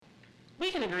We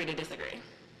can agree to disagree.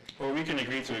 Or we can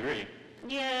agree to agree.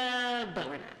 Yeah, but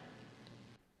we're not.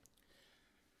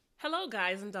 Hello,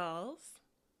 guys and dolls.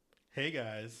 Hey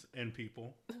guys and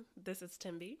people This is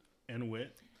Timby. and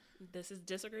Wit. This is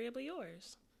Disagreeably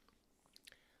Yours.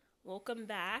 Welcome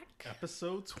back.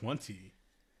 Episode 20.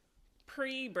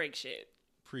 Pre-break shit.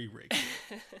 Pre-break.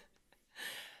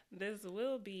 This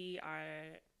will be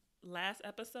our last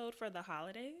episode for the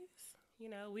holidays.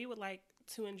 You know, we would like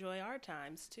to enjoy our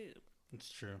times too. It's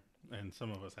true. And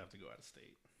some of us have to go out of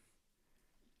state.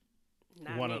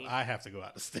 Not me. I have to go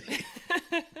out of state.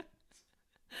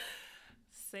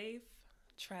 Safe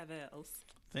travels.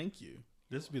 Thank you.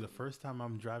 This will be the first time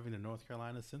I'm driving to North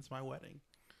Carolina since my wedding.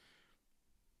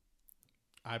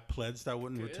 I pledged I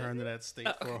wouldn't return to that state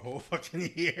for a whole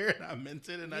fucking year, and I meant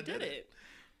it, and I did it.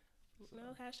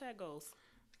 No, hashtag goals.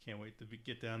 Can't wait to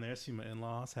get down there, see my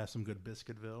in-laws, have some good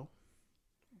Biscuitville.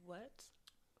 What?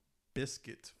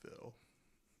 Biscuitville.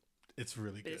 It's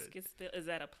really good. Biscuitsville. Is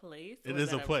that a place? It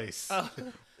is a place. Oh.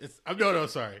 No,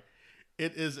 sorry.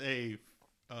 It is a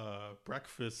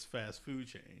breakfast fast food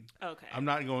chain. Okay. I'm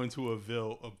not going to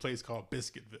a place called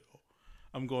Biscuitville.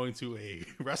 I'm going to a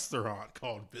restaurant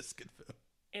called Biscuitville.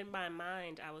 In my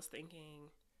mind, I was thinking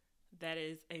that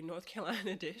is a North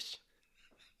Carolina dish.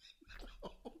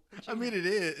 I mean, it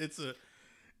is.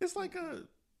 It's like a.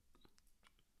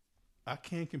 I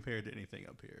can't compare it to anything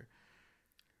up here.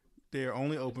 They're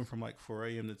only open from like 4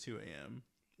 a.m. to 2 a.m.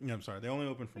 No, I'm sorry. They're only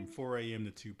open from 4 a.m.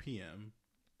 to 2 p.m.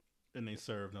 And they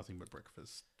serve nothing but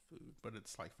breakfast food, but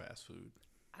it's like fast food.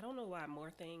 I don't know why more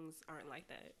things aren't like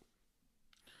that.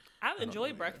 I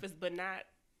enjoy breakfast, but not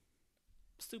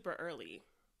super early.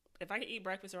 If I could eat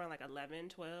breakfast around like 11,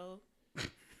 12,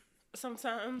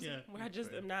 sometimes where I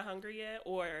just am not hungry yet,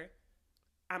 or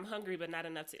I'm hungry but not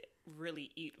enough to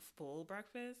really eat full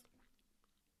breakfast,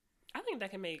 I think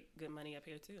that can make good money up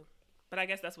here too. But I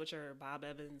guess that's what your Bob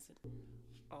Evans and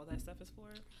all that stuff is for.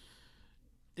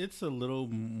 It's a little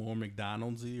more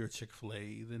McDonald's-y or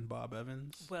Chick-fil-A than Bob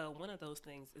Evans. Well, one of those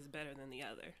things is better than the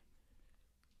other.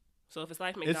 So if it's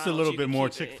like McDonald's, it's a little you bit can more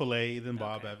keep it. Chick-fil-A than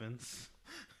Bob Evans.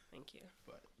 Thank you.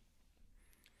 But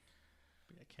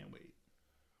I can't wait.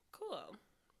 Cool.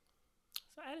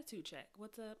 So attitude check.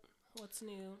 What's up? What's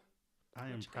new? I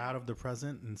am proud of the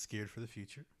present and scared for the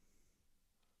future.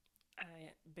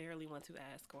 I barely want to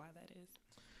ask why that is.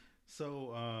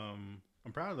 So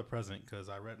I'm proud of the present because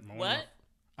I read more. What?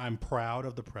 I'm proud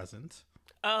of the present.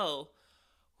 Oh.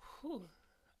 Whew.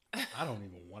 I don't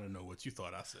even want to know what you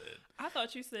thought I said. I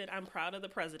thought you said I'm proud of the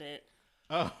president.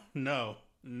 Oh, no.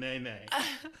 Nay.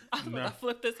 I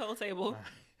flipped this whole table.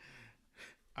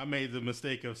 I made the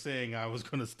mistake of saying I was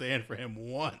going to stand for him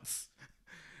once.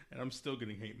 And I'm still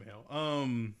getting hate mail.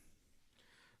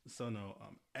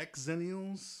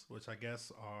 Exennials, which I guess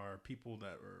are people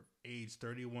that are age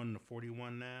 31 to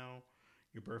 41 now.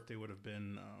 Your birthday would have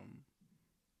been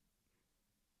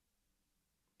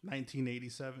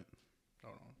 1987.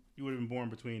 Hold on. You would have been born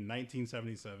between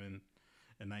 1977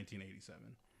 and 1987.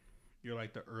 You're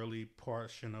like the early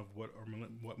portion of what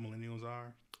millennials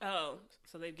are. Oh,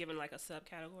 so they've given like a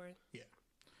subcategory? Yeah.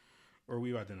 Or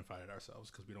we've identified it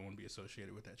ourselves because we don't want to be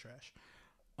associated with that trash.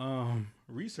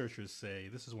 Researchers say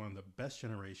this is one of the best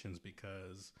generations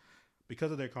because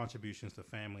of their contributions to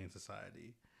family and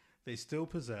society. They still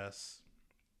possess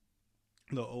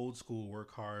the old school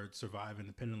work hard, survive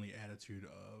independently attitude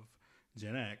of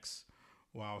Gen X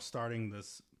while starting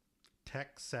this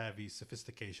tech savvy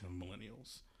sophistication of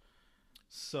millennials.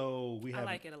 So I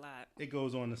like it a lot. It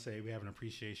goes on to say we have an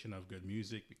appreciation of good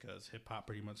music because hip hop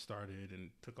pretty much started and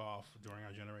took off during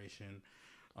our generation.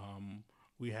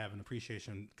 We have an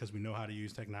appreciation because we know how to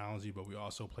use technology, but we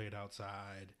also play it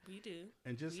outside. We do.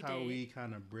 And just we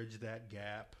kind of bridge that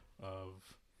gap of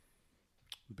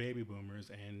baby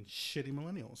boomers and shitty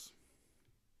millennials.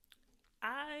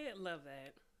 I love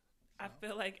that. I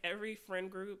feel like every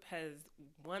friend group has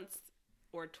once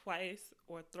or twice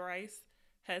or thrice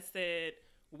has said,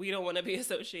 we don't want to be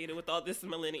associated with all this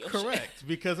millennial shit. Correct.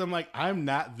 Because I'm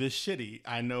not this shitty.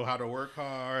 I know how to work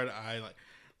hard.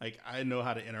 I know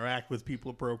how to interact with people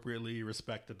appropriately,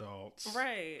 respect adults.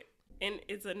 Right. And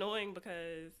it's annoying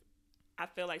because I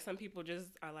feel like some people just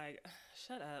are like,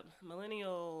 shut up.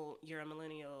 Millennial, you're a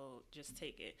millennial, just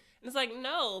take it. And it's like,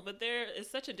 no, but there is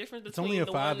such a difference between It's only a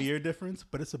 5-year difference,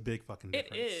 but it's a big fucking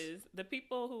difference. It is. The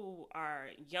people who are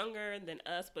younger than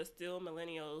us but still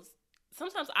millennials,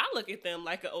 sometimes I look at them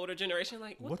like an older generation,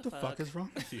 like, what the fuck is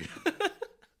wrong with you?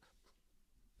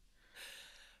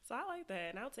 So I like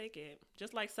that, and I'll take it.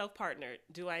 Just like self-partnered.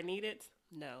 Do I need it?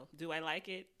 No. Do I like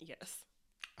it? Yes.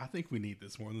 I think we need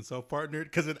this more than self-partnered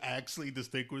because it actually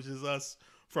distinguishes us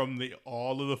from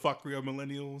all of the fuckery of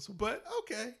millennials. But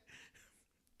okay.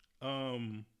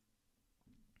 And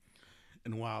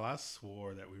while I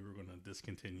swore that we were going to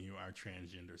discontinue our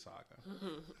transgender saga,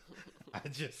 I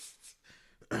just...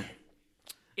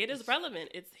 It is relevant.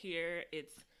 It's here.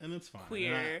 It's and it's fine.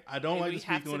 queer. I don't and like we to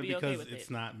have speak on it be because okay with it's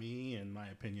it. not me and my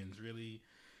opinions really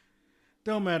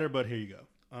don't matter, but here you go.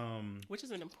 Which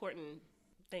is an important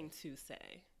thing to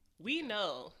say. We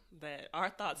know that our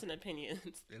thoughts and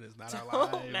opinions It is not our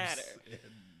don't lives. matter.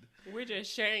 And, We're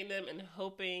just sharing them and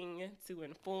hoping to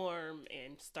inform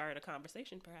and start a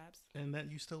conversation, perhaps. and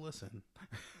that you still listen.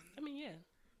 I mean, yeah.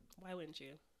 Why wouldn't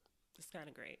you? It's kind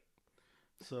of great.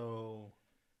 So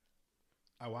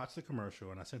I watched the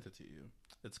commercial and I sent it to you.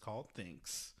 It's called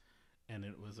Thinks. And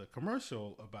it was a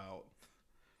commercial about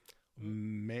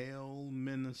male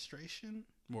menstruation.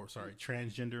 Or sorry,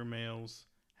 transgender males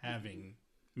having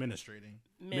menstruating.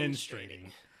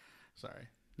 Sorry,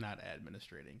 not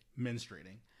administrating.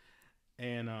 Menstruating.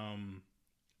 And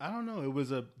I don't know, it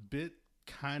was a bit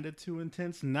kind of too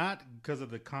intense, not because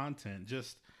of the content,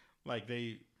 just like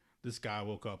this guy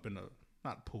woke up in a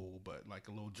not pool, but like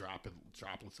a little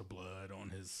droplets of blood on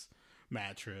his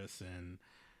mattress, and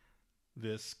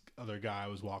this other guy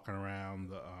was walking around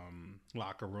the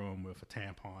locker room with a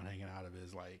tampon hanging out of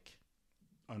his like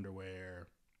underwear,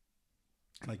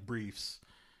 like briefs,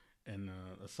 and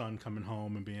the son coming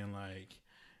home and being like,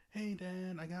 "Hey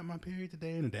dad, I got my period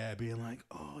today," and the dad being like,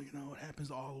 "Oh, you know, it happens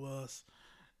to all of us."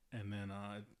 And then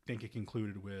I think it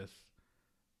concluded with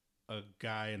a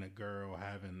guy and a girl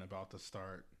about to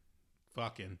start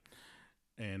fucking,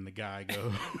 and the guy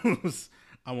goes,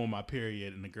 "I'm on my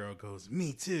period," and the girl goes,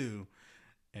 "Me too,"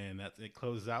 and it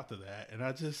closes out to that. And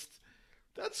that's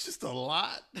just a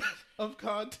lot of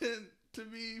content to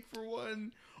me for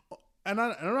one. And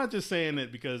I'm not just saying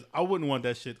it because I wouldn't want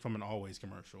that shit from an Always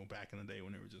commercial back in the day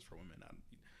when they were just for women.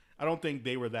 I don't think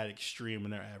they were that extreme in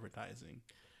their advertising.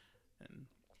 And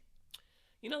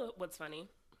You know what's funny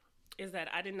is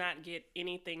that I did not get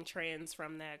anything trans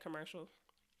from that commercial.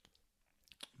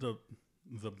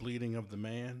 the bleeding of the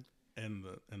man and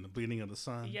the bleeding of the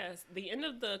son. Yes, the end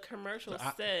of the commercial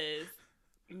says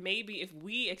maybe if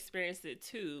we experienced it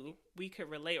too, we could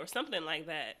relate or something like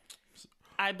that.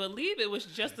 I believe it was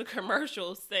just a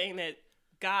commercial saying that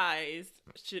guys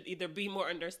should either be more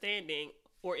understanding,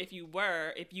 or if you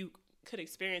could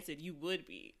experience it, you would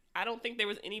be. I don't think there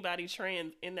was anybody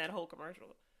trans in that whole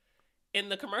commercial. And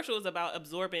the commercial is about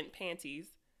absorbent panties.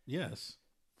 Yes.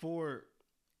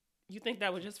 You think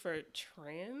that was just for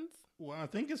trans? Well, I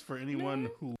think it's for anyone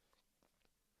who.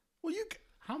 Well,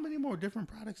 how many more different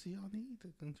products do y'all need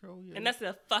to control your? And that's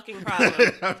the fucking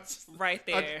problem right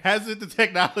there. Hasn't the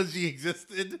technology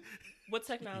existed? What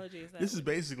technology is that? This is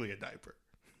basically a diaper.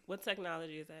 What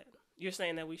technology is that? You're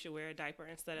saying that we should wear a diaper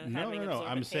instead of No. having absorbent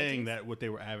I'm saying panties? that what they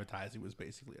were advertising was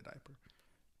basically a diaper.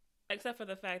 Except for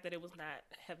the fact that it was not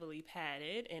heavily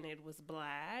padded and it was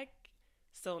black.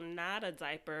 So not a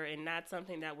diaper and not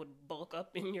something that would bulk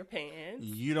up in your pants.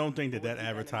 You don't think that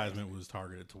advertisement was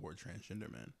targeted toward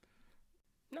transgender men?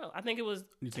 No, I think it was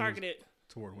targeted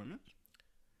toward women.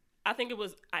 I think it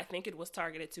was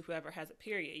targeted to whoever has a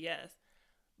period, yes.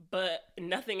 But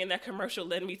nothing in that commercial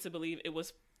led me to believe it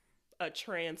was a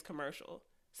trans commercial.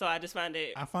 So I just find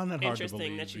it I find that hard to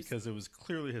interesting believe because it was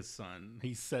clearly his son.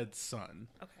 He said son.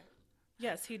 Okay.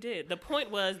 Yes, he did. The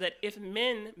point was that if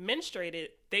men menstruated,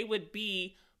 they would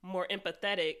be more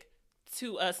empathetic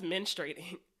to us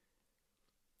menstruating.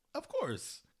 Of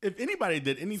course. If anybody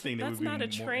did anything, they would be more empathetic.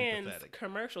 That's not a trans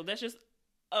commercial. That's just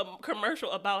a commercial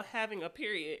about having a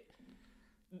period.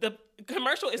 The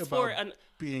commercial is for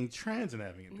being trans and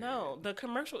having a period. No, the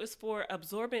commercial is for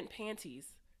absorbent panties.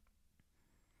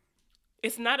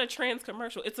 It's not a trans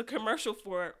commercial. It's a commercial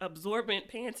for absorbent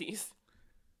panties.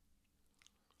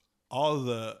 All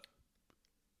the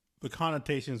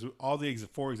connotations, all the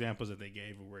 4 examples that they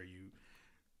gave of where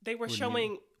they were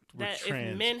showing that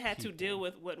if men had people to deal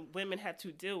with what women had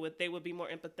to deal with, they would be more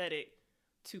empathetic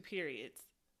to periods.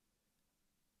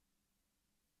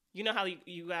 You know how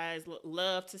you guys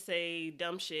love to say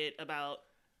dumb shit about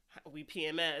we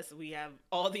PMS, we have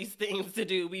all these things to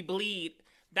do, we bleed.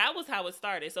 That was how it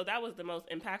started. So that was the most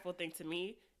impactful thing to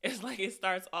me. It's like it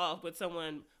starts off with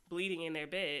someone bleeding in their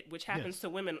bed, which happens to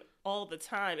women all the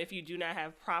time if you do not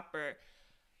have proper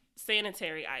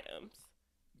sanitary items.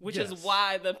 Which is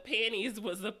why the panties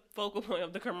was the focal point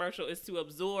of the commercial, is to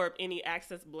absorb any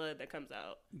excess blood that comes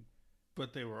out.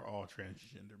 But they were all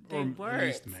transgender. They weren't. At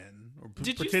least men. Or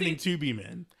pretending to be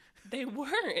men. They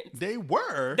weren't. They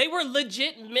were. They were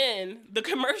legit men. The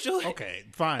commercial. Okay,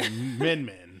 fine.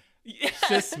 men.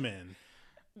 cis men.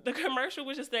 The commercial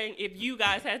was just saying if you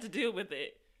guys had to deal with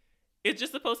it, it's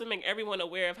just supposed to make everyone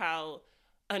aware of how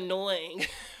annoying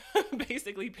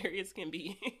basically periods can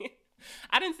be.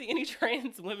 I didn't see any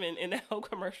trans women in that whole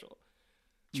commercial.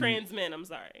 Trans men, I'm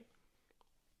sorry.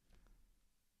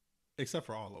 Except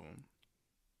for all of them.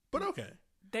 But okay.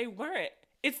 They weren't.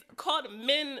 It's called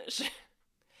Men.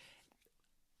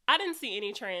 I didn't see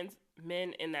any trans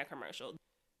men in that commercial.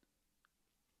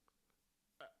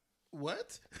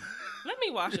 What? Let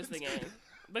me watch this again.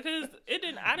 Because it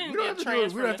didn't. I didn't We don't get have to,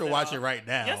 trans. we don't have to watch it right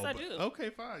now. Yes, I do. Okay,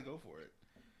 fine. Go for it.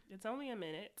 It's only a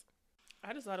minute.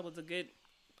 I just thought it was a good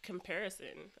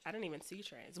comparison. I didn't even see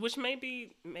trans, which may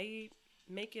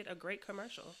make it a great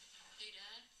commercial. Hey,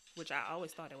 Dad. Which I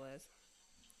always thought it was.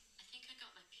 I think I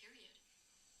got my period.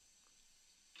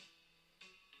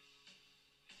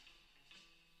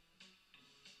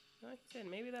 Like I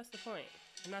said, maybe that's the point.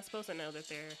 I'm not supposed to know that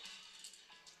they're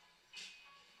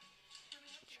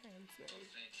trans men.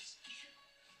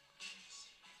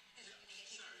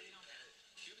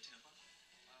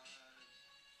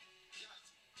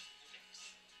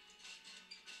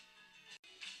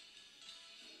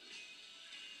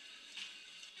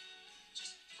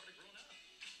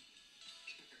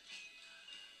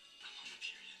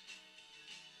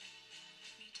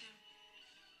 Me too.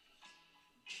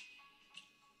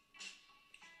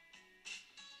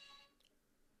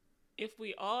 If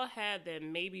we all had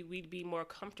them, maybe we'd be more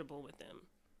comfortable with them.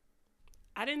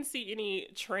 I didn't see any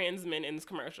trans men in this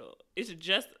commercial. It's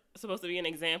just supposed to be an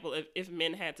example of if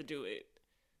men had to do it.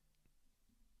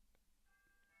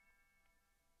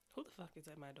 Who the fuck is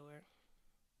at my door?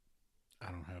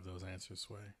 I don't have those answers,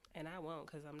 Sway. And I won't,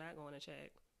 because I'm not going to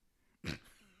check.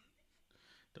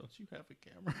 Don't you have a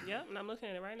camera? Yep, and I'm looking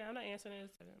at it right now. I'm not answering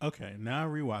it. Okay, now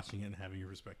rewatching it and having your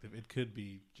perspective, it could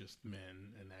be just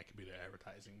men, and that could be their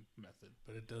advertising method,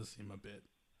 but it does seem a bit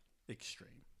extreme.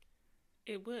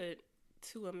 It would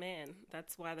to a man.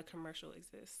 That's why the commercial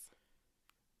exists.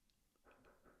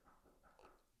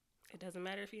 It doesn't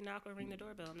matter if you knock or ring the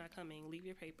doorbell. I'm not coming. Leave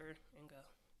your paper and go.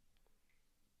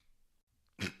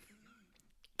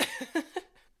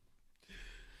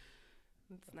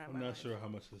 It's not I'm my not life. sure how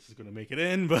much this is going to make it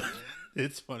in, but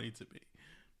it's funny to me.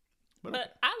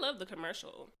 But I love the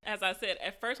commercial. As I said,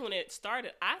 at first when it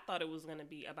started, I thought it was going to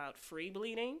be about free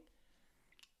bleeding.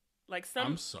 Like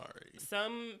I'm sorry.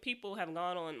 some people have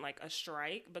gone on like a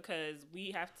strike because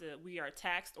we are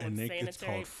taxed on And Nick, sanitary. it's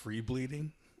called free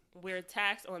bleeding? We're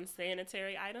taxed on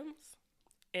sanitary items,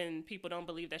 and people don't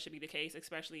believe that should be the case,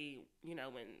 especially,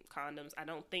 when condoms, I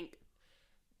don't think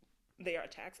they are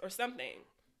taxed or something.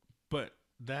 But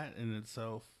that in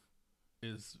itself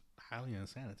is highly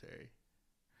unsanitary.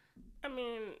 I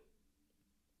mean,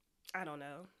 I don't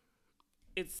know.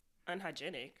 It's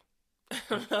unhygienic.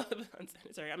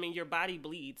 Unsanitary. I mean, your body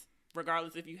bleeds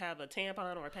regardless if you have a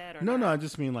tampon or a pad or not. No, I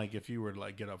just mean like if you were to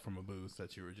like get up from a booth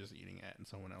that you were just eating at and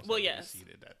someone else Well, had to be yes.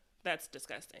 seated at. That's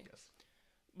disgusting. Yes.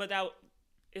 But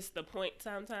it's the point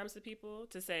sometimes to people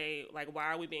to say, like,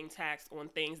 why are we being taxed on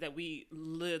things that we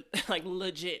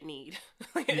legit need?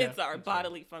 It's our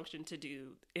bodily function to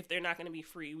do. If they're not going to be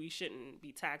free, we shouldn't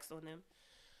be taxed on them.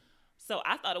 So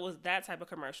I thought it was that type of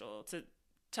commercial to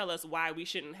tell us why we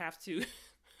shouldn't have to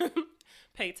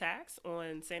pay tax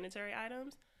on sanitary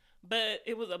items. But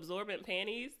it was absorbent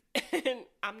panties, and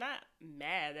I'm not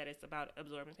mad that it's about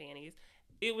absorbent panties.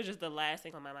 It was just the last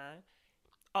thing on my mind.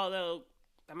 Although,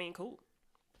 I mean, cool.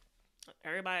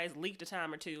 Everybody's leaked a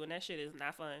time or two, and that shit is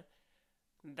not fun.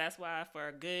 That's why for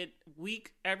a good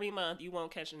week every month, you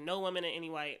won't catch no woman in any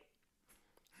white.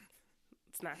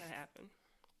 It's not gonna happen.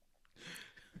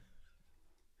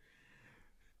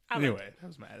 Anyway, that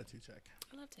was my attitude check.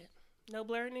 I loved it. No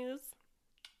blur news.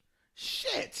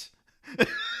 Shit!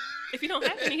 If you don't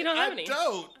have any, you don't have any.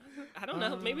 I I don't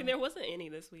know. Maybe there wasn't any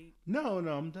this week. No,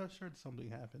 I'm not sure something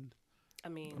happened. I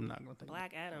mean, I'm not gonna think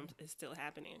Black Adams is still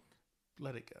happening.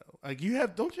 Let it go. Like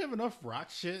don't you have enough rock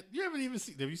shit? You haven't even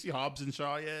seen. Have you seen Hobbs and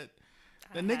Shaw yet?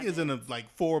 That nigga is in like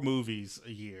 4 movies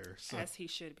a year. So. As he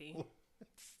should be.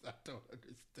 I don't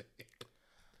understand.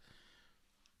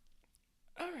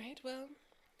 All right, well.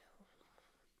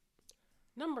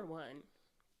 Number 1.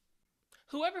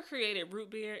 Whoever created root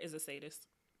beer is a sadist.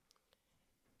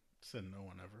 Said no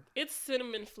one ever. It's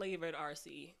cinnamon flavored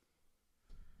RC.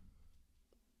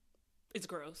 It's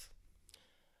gross.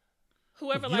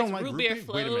 Whoever You don't likes like root beer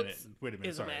Wait a minute. floats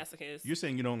is Sorry. a masochist. You're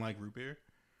saying you don't like root beer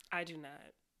I do not.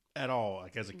 at all,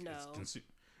 like as a No.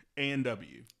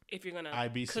 A&W, If you're gonna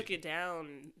IBC. cook it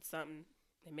down something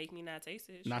and make me not taste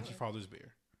it, not sure. your father's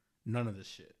beer. None of this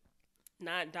shit.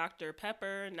 Not Dr.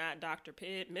 Pepper, not Dr.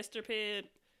 Pitt, Mr. Pitt,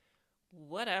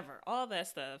 whatever. All that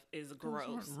stuff is Those gross.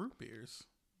 aren't root beers.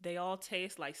 They all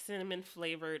taste like cinnamon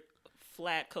flavored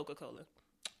flat Coca-Cola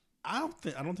I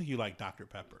don't think you like Dr.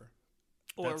 Pepper.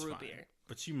 or That's root fine. beer.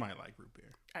 But you might like root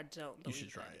beer. I don't. You believe should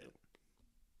try I do. it.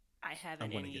 I haven't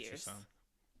I'm going in to get you years. some.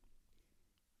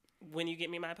 When you get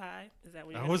me my pie, is that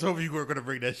what I you're was gonna hoping you were going to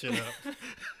bring that shit up. do?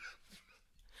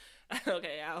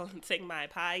 Okay, I'll take my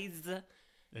pies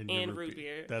And, And your root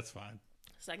beer. That's fine.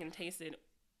 so I can taste it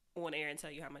on air and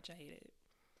tell you how much I hate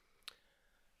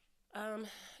it.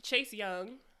 Chase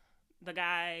Young, the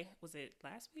guy, was it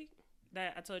last week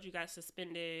that I told you got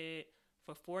suspended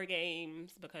for 4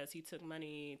 games because he took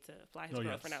money to fly his Oh,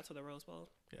 girlfriend yes. out to the Rose Bowl?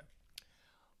 Yeah.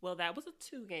 Well, that was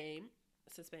a 2-game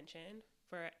suspension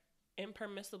for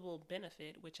impermissible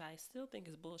benefit, which I still think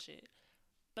is bullshit.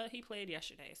 But he played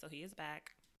yesterday, so he is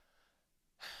back.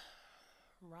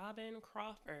 Robin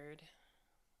Crawford,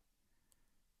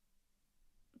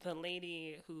 the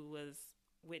lady who was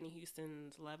Whitney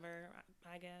Houston's lover,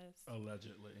 I guess.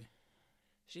 Allegedly.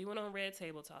 She went on Red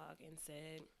Table Talk and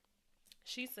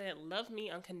she said, love me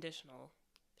unconditional.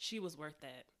 She was worth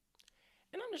that.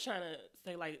 And I'm just trying to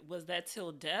say, like, was that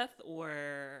till death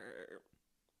or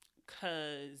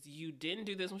because you didn't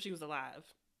do this when she was alive?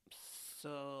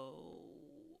 So.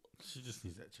 She just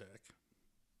needs that check.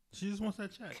 She just wants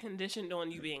that check. Conditioned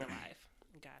on you being alive.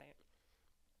 Got it.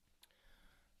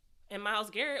 And Myles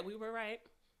Garrett, we were right.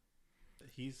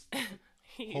 He's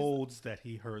He's- holds that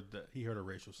he heard a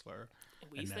racial slur.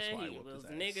 We and said that's why I he whooped was his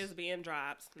ass. niggas being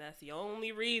dropped. That's the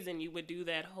only reason you would do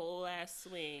that whole ass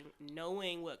swing,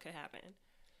 knowing what could happen.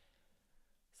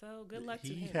 So good luck to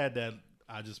He him. had that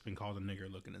I just been called a nigger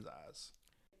look in his eyes.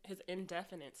 His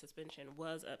indefinite suspension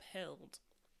was upheld,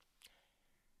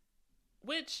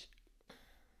 which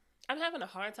I'm having a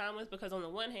hard time with because on the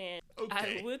one hand,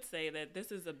 Okay. I would say that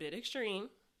this is a bit extreme,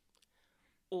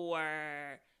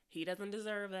 or he doesn't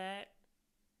deserve that,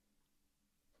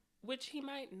 which he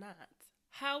might not.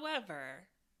 However,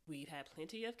 we've had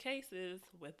plenty of cases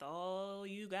with all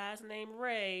you guys named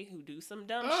Ray who do some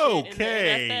dumb shit in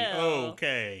the NFL.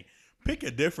 Okay. Pick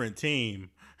a different team.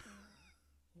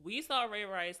 We saw Ray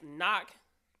Rice knock,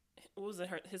 what was it,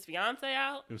 his fiance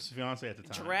out? It was his fiance at the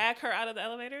time. Drag her out of the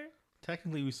elevator?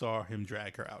 Technically, we saw him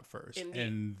drag her out first, And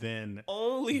and then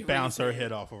Only bounce her reason-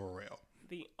 head off of a rail.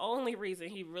 The only reason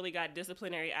he really got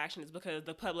disciplinary action is because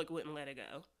the public wouldn't let it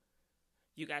go.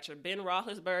 You got your Ben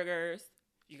Roethlisbergers,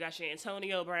 you got your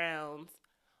Antonio Browns,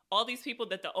 all these people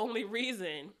that the only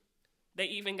reason they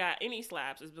even got any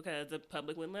slaps is because the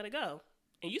public wouldn't let it go.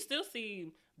 And you still see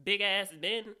big ass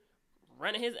Ben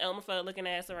running his Elmer Fudd looking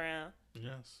ass around.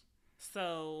 Yes.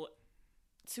 So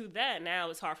to that now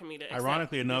it's hard for me to accept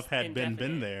Ironically enough, this had Ben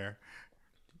been indefinite- there,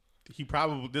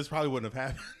 this probably wouldn't have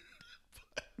happened.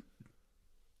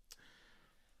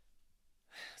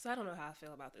 So I don't know how I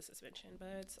feel about the suspension,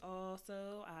 but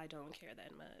also I don't care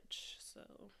that much. So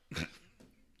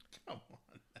Come on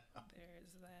now.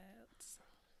 there's that.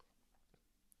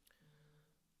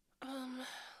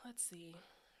 Let's see.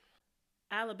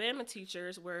 Alabama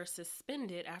teachers were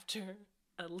suspended after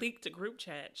a leaked group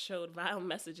chat showed vile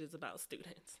messages about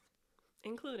students,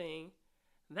 including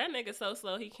that nigga so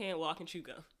slow he can't walk and chew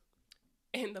gum.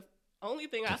 And the only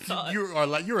thing I saw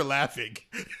You were laughing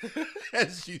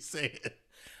as you say it.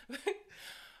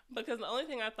 because the only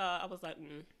thing I thought I was like,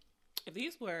 if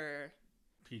these were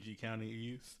PG County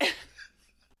youth.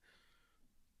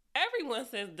 everyone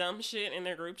says dumb shit in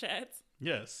their group chats,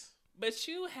 Yes. but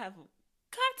you have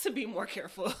got to be more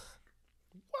careful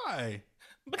Why?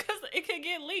 because it could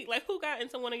get leaked. Like, who got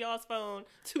into one of y'all's phone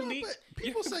to No, leak but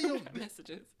people say your yo-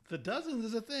 messages? The dozens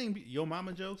is a thing. Yo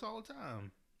mama jokes all the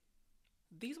time.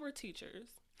 These were teachers.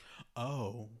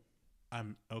 Oh.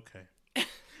 I'm okay.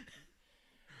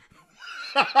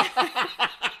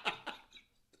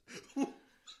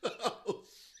 Oh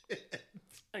shit.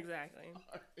 Exactly.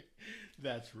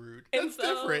 That's rude. And That's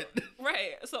so- different.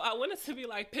 Right. So I wanted to be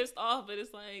like pissed off, but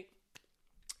it's like,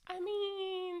 I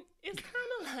mean, it's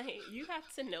kind of like you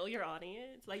have to know your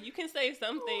audience. Like, you can say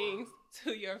some things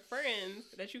to your friends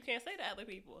that you can't say to other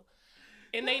people.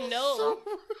 And they know So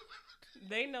rude.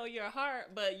 they know your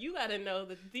heart, but you got to know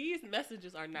that these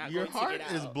messages are not Your going to heart get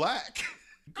out. is black.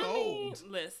 I mean, Gold.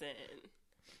 listen,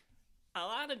 a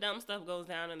lot of dumb stuff goes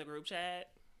down in the group chat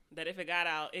that if it got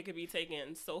out, it could be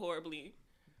taken so horribly.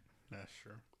 That's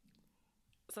true.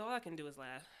 So all I can do is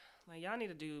laugh. Like, y'all need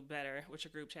to do better with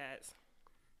your group chats.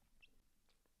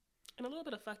 And a little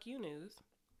bit of fuck you news.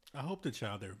 I hope the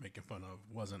child they were making fun of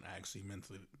wasn't actually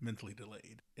mentally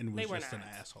delayed and They was were just an not.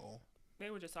 asshole. They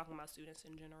were just talking about students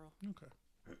in general.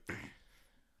 Okay.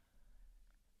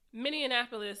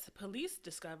 Minneapolis police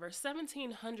discover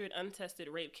 1,700 untested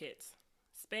rape kits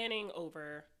spanning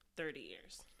over 30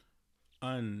 years.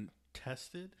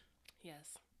 Untested,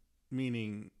 Yes.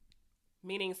 meaning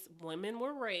Meaning women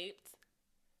were raped.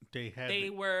 they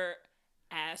Were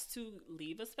asked to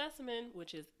leave a specimen,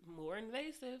 which is more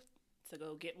invasive, to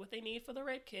go get what they need for the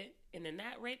rape kit. And then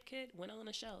that rape kit went on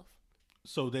a shelf.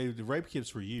 So the rape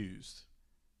kits were used,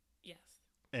 Yes.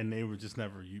 and they were just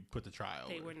never you put the trial.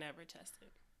 They were never tested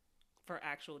for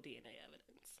actual DNA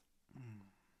evidence.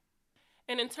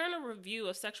 An internal review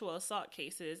of sexual assault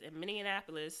cases in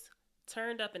Minneapolis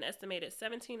turned up an estimated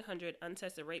 1,700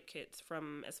 untested rape kits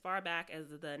from as far back as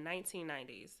the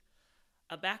 1990s,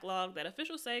 a backlog that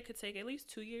officials say could take at least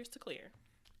 2 years to clear.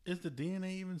 Is the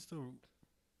DNA even still?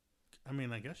 I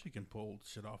mean, I guess you can pull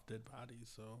shit off dead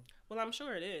bodies. So Well, I'm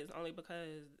sure it is, only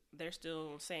because they're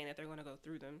still saying that they're going to go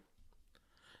through them.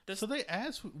 so they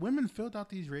asked women filled out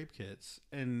these rape kits,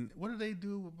 and what did they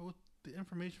do with the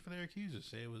information for their accusers?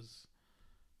 Say it was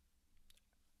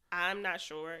I'm not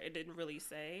sure. It didn't really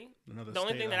say. another. The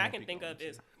only state thing that I won't can be think going of to.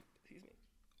 is, excuse me,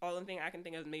 all the thing I can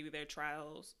think of is maybe their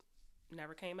trials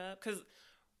never came up. Because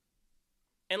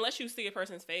unless you see a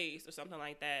person's face or something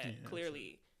like that, Yeah,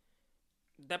 clearly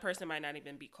that person might not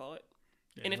even be caught.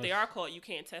 Yeah, And if they unless- are caught, you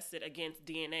can't test it against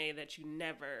DNA that you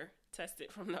never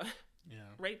tested from the yeah,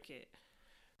 rape kit.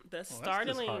 The well, that's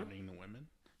startling. disheartening to women.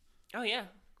 Oh yeah,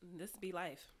 this be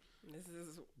life. This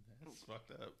is That's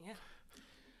fucked up. yeah.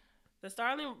 The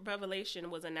startling revelation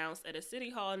was announced at a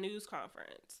City Hall news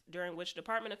conference, during which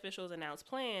department officials announced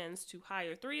plans to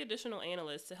hire 3 additional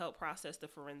analysts to help process the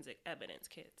forensic evidence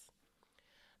kits.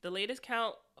 The latest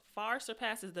count far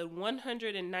surpasses the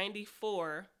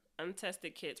 194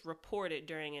 untested kits reported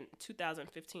during a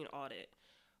 2015 audit,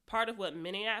 part of what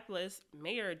Minneapolis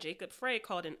Mayor Jacob Frey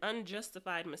called an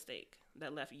unjustified mistake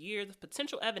that left years of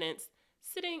potential evidence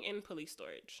sitting in police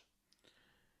storage.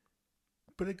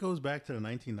 But it goes back to the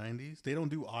 1990s. They don't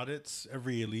do audits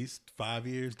every at least 5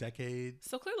 years, decades.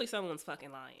 So clearly someone's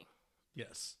fucking lying.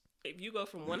 Yes. If you go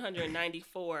from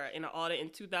 194 in an audit in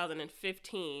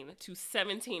 2015 to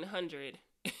 1,700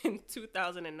 in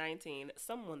 2019,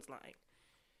 someone's lying.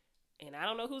 And I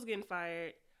don't know who's getting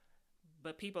fired,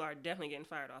 but people are definitely getting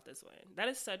fired off this one. That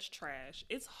is such trash.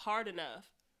 It's hard enough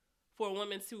for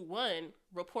women to, 1,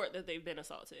 report that they've been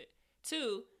assaulted.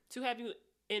 2, to have you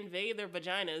invade their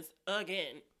vaginas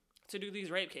again to do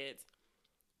these rape kits.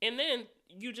 And then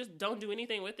you just don't do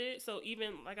anything with it. So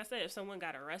even, like I said, if someone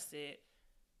got arrested,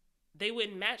 they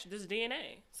wouldn't match this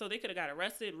DNA. So they could have got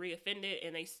arrested, reoffended,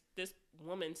 and this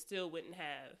woman still wouldn't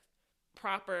have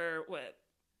proper,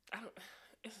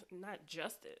 it's not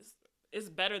justice. It's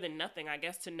better than nothing, I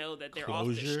guess, to know that they're off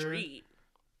the Closure. street.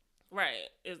 Right.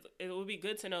 It would be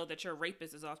good to know that your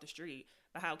rapist is off the street.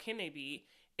 But how can they be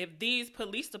if these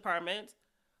police departments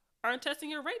aren't testing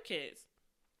your rape kits?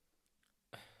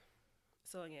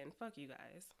 So again, fuck you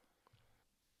guys.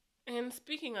 And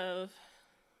speaking of,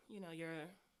 your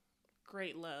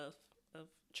great love of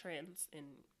trans and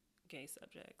gay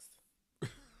subjects.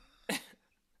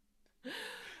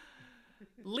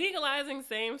 Legalizing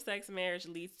same-sex marriage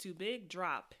leads to big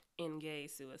drop in gay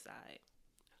suicide.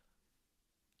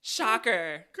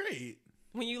 Shocker. Great.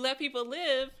 When you let people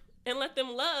live and let them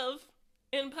love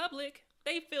in public,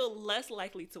 they feel less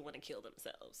likely to want to kill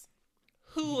themselves.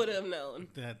 Who would have known?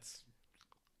 That's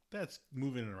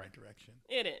moving in the right direction.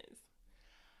 It is.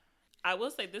 I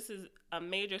will say this is a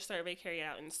major survey carried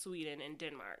out in Sweden and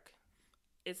Denmark.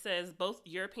 It says both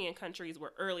European countries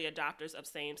were early adopters of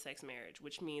same-sex marriage,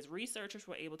 which means researchers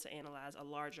were able to analyze a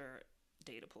larger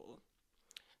data pool.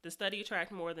 The study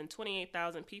tracked more than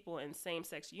 28,000 people in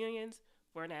same-sex unions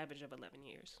for an average of 11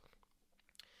 years.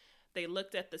 They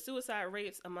looked at the suicide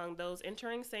rates among those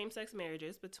entering same-sex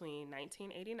marriages between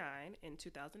 1989 and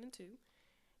 2002,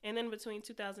 and then between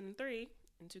 2003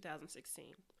 and 2016.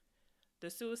 The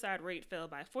suicide rate fell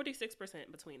by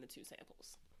 46% between the 2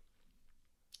 samples.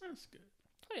 That's good.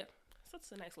 Oh yeah, so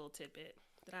that's a nice little tidbit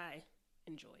that I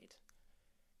enjoyed,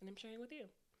 and I'm sharing with you.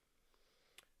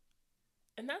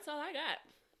 And that's all I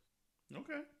got.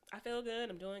 Okay. I feel good.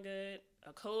 I'm doing good.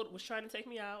 A cold was trying to take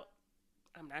me out.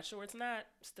 I'm not sure it's not.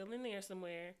 Still in there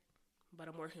somewhere, but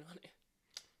I'm working on it.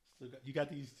 So you got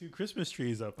these 2 Christmas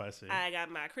trees up, I see. I got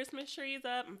my Christmas trees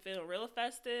up. I'm feeling real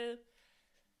festive.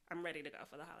 I'm ready to go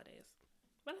for the holidays.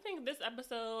 But I think this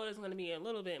episode is going to be a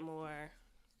little bit more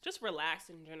just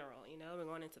relaxed in general. We're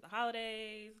going into the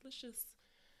holidays. Let's just,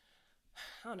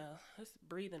 I don't know, let's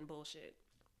breathe in bullshit.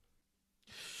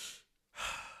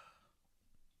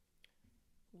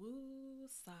 Woo,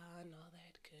 sigh, and all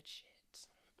that good shit.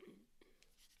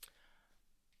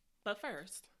 But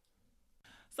first,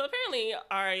 so apparently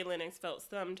Ari Lennox felt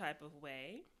some type of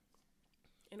way,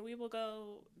 and we will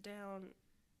go down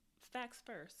facts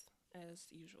first, as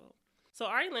usual. So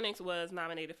Ari Lennox was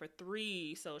nominated for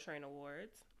 3 Soul Train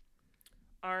Awards: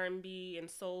 R&B and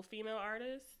Soul Female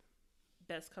Artist,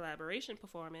 Best Collaboration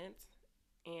Performance,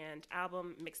 and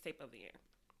Album Mixtape of the Year,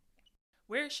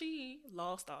 where she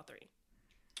lost all 3.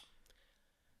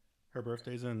 Her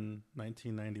birthday's in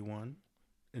 1991,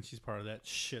 and she's part of that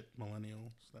shit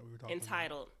millennials that we were talking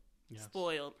Entitled, about. Yes.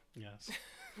 spoiled. Yes.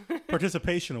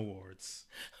 Participation awards.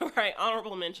 Right,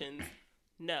 honorable mentions.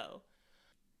 No.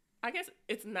 I guess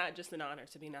it's not just an honor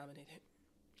to be nominated.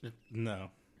 No.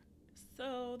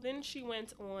 So then she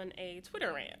went on a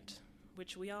Twitter rant,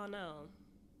 which we all know.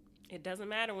 It doesn't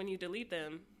matter when you delete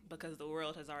them because the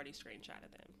world has already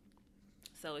screenshotted them.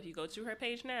 So if you go to her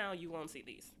page now, you won't see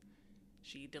these.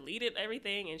 She deleted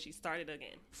everything and she started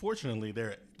again. Fortunately,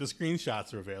 the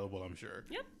screenshots are available, I'm sure.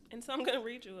 Yep. And so I'm going to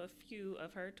read you a few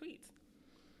of her tweets.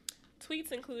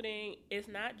 Tweets including, "It's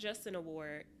not just an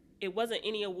award. It wasn't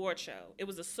any award show. It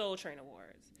was a Soul Train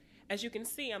Awards. As you can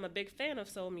see, I'm a big fan of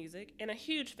soul music and a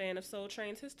huge fan of Soul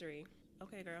Train's history."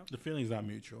 Okay, girl. The feeling's not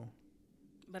mutual.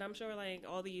 But I'm sure, like,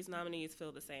 all these nominees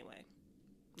feel the same way.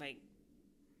 Like,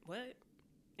 what?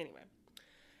 Anyway.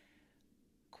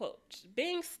 Quote,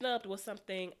 "Being snubbed was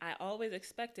something I always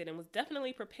expected and was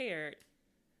definitely prepared,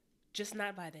 just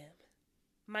not by them.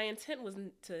 My intent was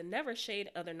to never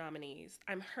shade other nominees.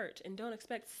 I'm hurt and don't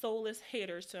expect soulless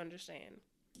haters to understand."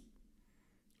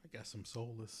 I guess I'm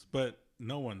soulless, but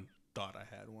no one thought I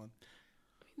had one.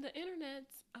 The internet,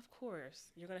 of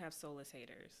course, you're going to have soulless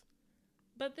haters.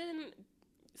 But then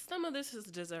some of this is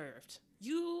deserved.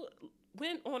 You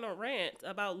went on a rant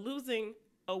about losing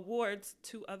awards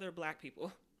to other black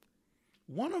people.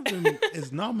 One of them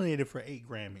is nominated for 8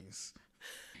 Grammys.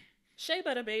 Shea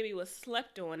Butter Baby was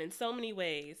slept on in so many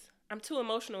ways. I'm too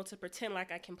emotional to pretend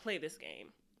like I can play this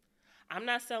game. I'm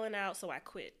not selling out, so I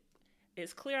quit.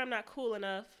 It's clear I'm not cool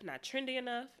enough, not trendy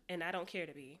enough, and I don't care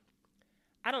to be.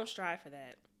 I don't strive for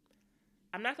that.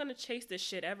 I'm not going to chase this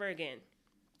shit ever again.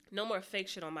 No more fake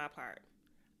shit on my part.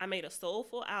 I made a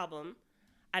soulful album.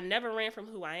 I never ran from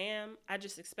who I am. I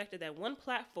just expected that one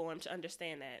platform to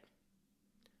understand that.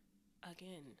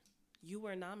 Again, you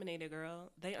were nominated,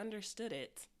 girl. They understood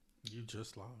it. You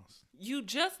just lost. You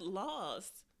just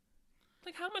lost.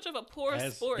 Like, how much of a poor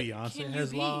As sport Beyonce can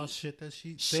has you be? lost shit that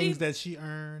things that she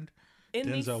earned. In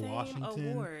these Denzel same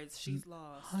Washington, awards, she's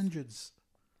lost. Hundreds,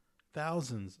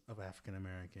 thousands of African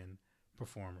American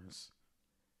performers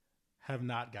have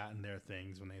not gotten their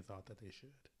things when they thought that they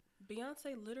should.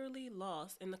 Beyonce literally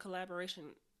lost in the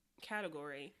collaboration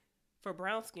category for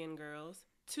Brown Skin Girls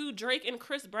to Drake and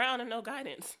Chris Brown and No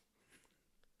Guidance.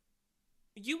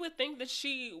 You would think that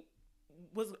she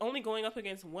was only going up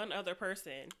against one other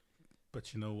person.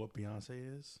 But you know what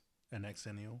Beyonce is? An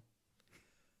exennial.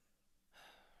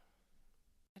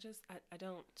 I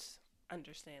don't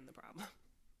understand the problem.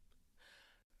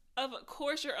 Of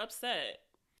course you're upset.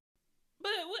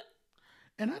 But what?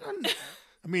 And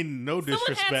I mean, no Someone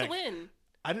disrespect. had to win.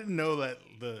 I didn't know that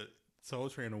the Soul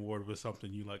Train Award was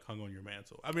something you like hung on your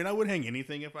mantle. I mean, I would hang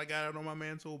anything if I got it on my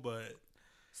mantle, but...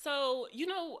 So, you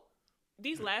know,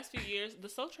 these last few years, the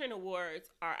Soul Train Awards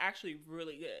are actually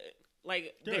really good.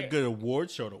 Like, they're a good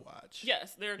award show to watch.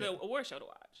 Yes, they're a good award show to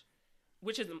watch.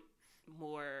 Which is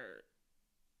more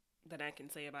than I can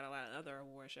say about a lot of other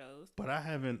award shows. But I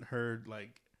haven't heard,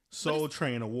 like, Soul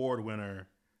Train Award winner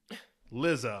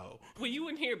Lizzo. Well, you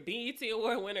wouldn't hear BET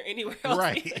Award winner anywhere else.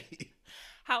 Right. Either.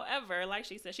 However, like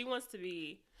she said, she wants to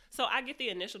be... So I get the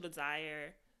initial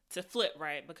desire to flip,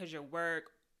 right? Because your work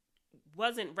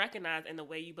wasn't recognized in the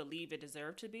way you believe it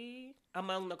deserved to be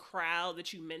among the crowd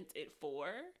that you meant it for.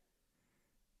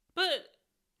 But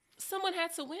someone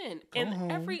had to win. Go and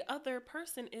home. Every other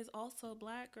person is also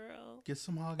black, girl. Get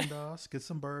some Haagen-Dazs, get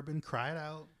some bourbon, cry it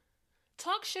out.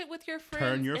 Talk shit with your friends.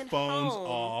 Turn your and phones home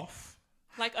off.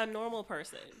 like a normal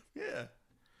person. Yeah.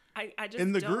 I just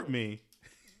in the don't. group me.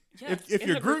 Yes, if in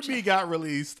your the group me chat. got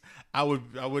released, I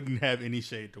wouldn't have any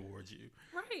shade towards you.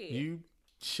 Right. You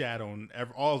shat on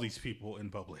all these people in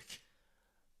public.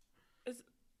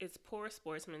 It's poor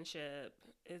sportsmanship.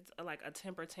 It's like a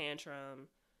temper tantrum.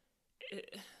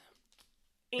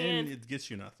 And it gets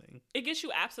you nothing. It gets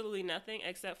you absolutely nothing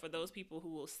except for those people who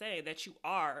will say that you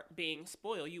are being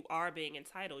spoiled. You are being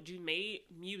entitled. You made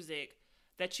music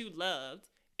that you loved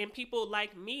and people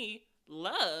like me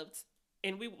loved.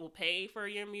 And we will pay for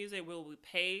your music. We will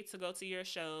pay to go to your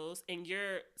shows. And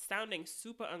you're sounding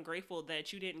super ungrateful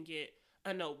that you didn't get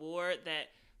an award that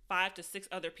 5 to 6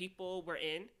 other people were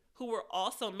in who were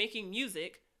also making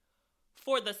music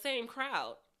for the same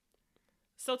crowd.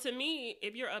 So to me,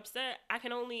 if you're upset, I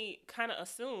can only kind of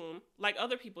assume, like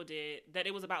other people did, that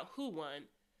it was about who won,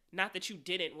 not that you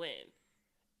didn't win.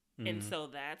 And so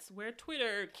that's where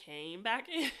Twitter came back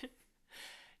in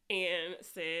and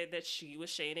said that she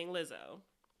was shading Lizzo.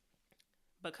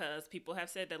 Because people have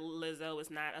said that Lizzo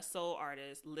is not a soul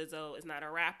artist. Lizzo is not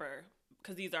a rapper.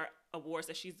 Because these are awards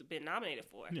that she's been nominated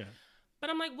for. Yeah.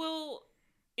 But I'm like, well,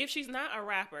 if she's not a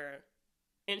rapper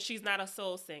and she's not a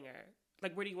soul singer,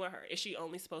 like, where do you want her? Is she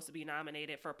only supposed to be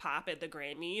nominated for pop at the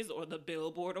Grammys or the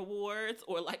Billboard Awards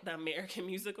or like the American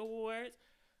Music Awards?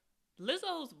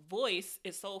 Lizzo's voice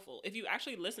is soulful. If you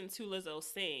actually listen to Lizzo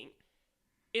sing,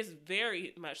 it's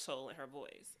very much soul in her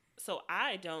voice. So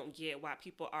I don't get why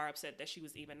people are upset that she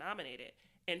was even nominated.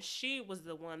 And she was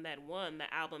the one that won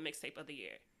the album mixtape of the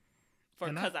year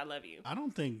for Cause I Love You. I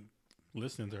don't think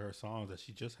listening to her songs that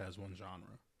she just has one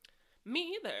genre.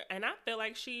 Me either. And I feel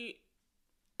like she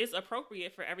is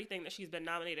appropriate for everything that she's been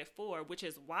nominated for, which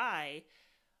is why,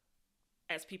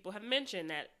 as people have mentioned,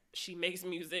 that she makes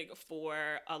music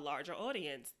for a larger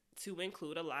audience to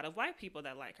include a lot of white people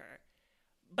that like her.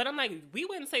 But I'm like, we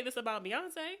wouldn't say this about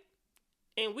Beyonce.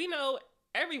 And we know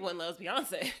everyone loves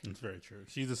Beyonce. That's very true.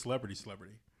 She's a celebrity.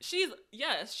 She's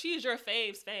your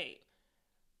fave's fave.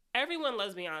 Everyone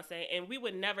loves Beyonce. And we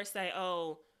would never say,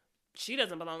 oh, she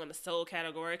doesn't belong in the soul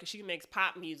category because she makes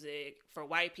pop music for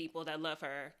white people that love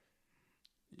her.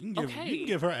 You can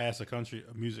give her ass a country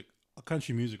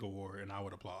music award, and I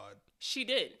would applaud. She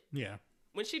did. Yeah.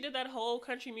 When she did that whole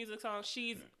country music song,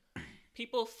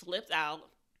 people flipped out.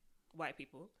 White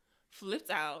people flipped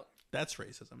out. That's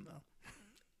racism, though.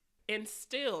 And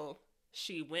still,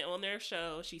 she went on their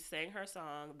show. She sang her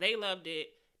song. They loved it.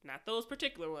 Not those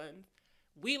particular ones.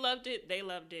 We loved it. They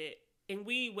loved it. And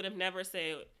we would have never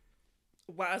said,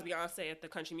 why is Beyonce at the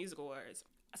Country Music Awards?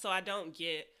 So I don't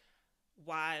get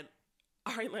why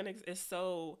Ari Lennox is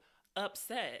so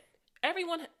upset.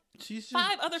 Everyone,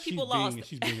 five other people lost.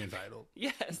 She's being entitled.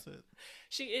 Yes,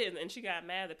 she is. And she got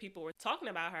mad that people were talking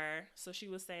about her. So she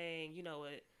was saying, you know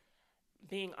what,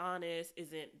 being honest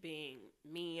isn't being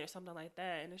mean or something like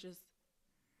that. And it's just,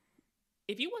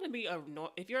 if you want to be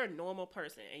if you're a normal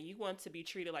person and you want to be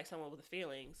treated like someone with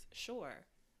feelings, sure.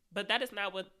 But that is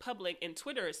not what public and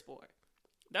Twitter is for.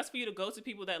 That's for you to go to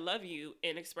people that love you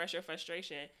and express your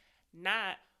frustration,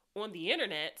 not on the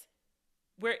internet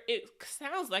where it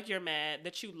sounds like you're mad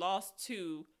that you lost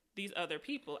to these other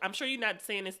people. I'm sure you're not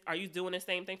saying this. Are you doing the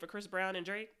same thing for Chris Brown and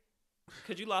Drake?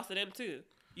 Because you lost to them too.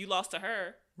 You lost to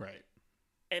her. Right.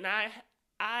 And I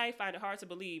find it hard to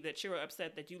believe that you're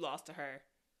upset that you lost to her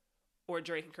or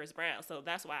Drake and Chris Brown. So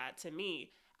that's why, to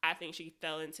me, I think she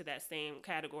fell into that same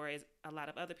category as a lot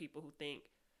of other people who think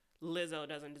Lizzo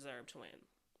doesn't deserve to win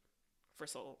for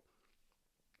soul.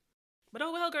 But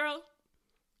oh well, girl.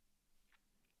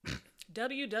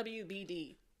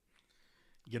 WWBD.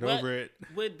 Get over it.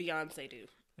 What would Beyonce do?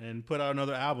 And put out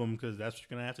another album, because that's what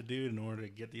you're going to have to do in order to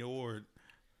get the award.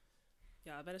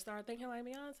 Y'all better start thinking like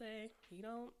Beyonce. You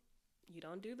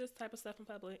don't do this type of stuff in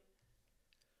public.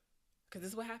 Because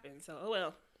this is what happens. So, oh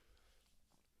well.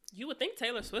 You would think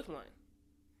Taylor Swift won.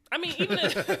 I mean, even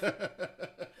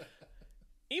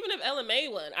if Ella Mai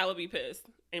won, I would be pissed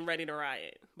and ready to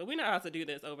riot. But we know how to do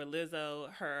this over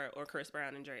Lizzo, her, or Chris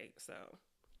Brown and Drake. So,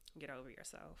 get over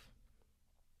yourself.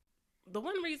 The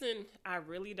one reason I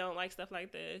really don't like stuff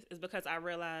like this is because I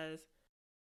realize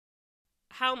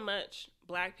how much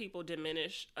Black people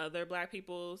diminish other Black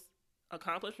people's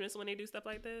accomplishments when they do stuff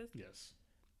like this. Yes.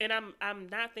 And I'm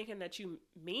not thinking that you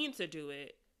mean to do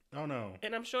it. Oh, no.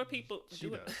 And I'm sure people she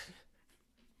do does.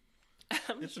 it.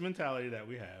 It's a mentality that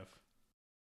we have.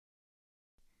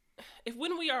 If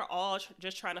when we are all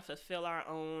just trying to fulfill our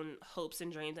own hopes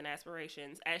and dreams and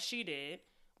aspirations, as she did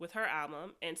with her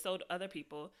album, and so do other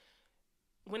people,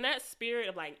 when that spirit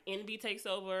of like envy takes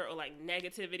over or like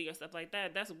negativity or stuff like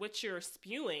that, that's what you're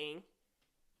spewing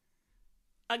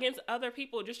against other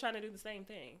people just trying to do the same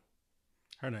thing.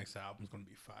 Her next album's going to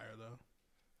be fire, though.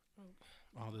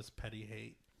 All this petty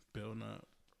hate building up.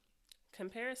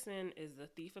 Comparison is the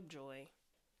thief of joy.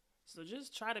 So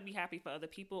just try to be happy for other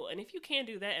people. And if you can't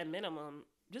do that at minimum,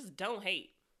 just don't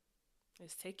hate.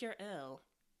 Just take your L.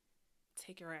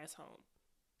 Take your ass home.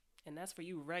 And that's for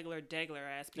you regular, degular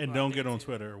ass people. And don't get on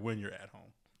Twitter when you're at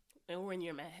home. And when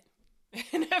you're mad.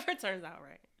 It never turns out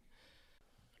right.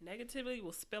 Negativity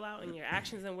will spill out in your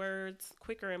actions and words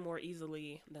quicker and more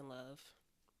easily than love.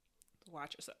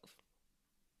 Watch yourself.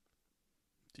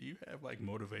 Do you have like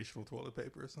motivational toilet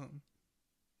paper or something?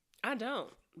 I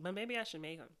don't, but maybe I should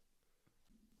make them.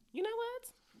 You know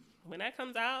what? When that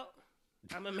comes out,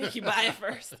 I'm going to make you buy it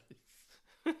first.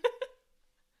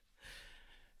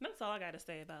 That's all I got to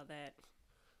say about that.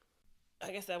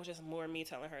 I guess that was just more me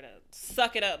telling her to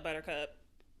suck it up, Buttercup.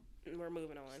 And we're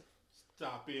moving on.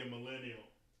 Stop being millennial.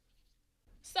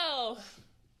 So,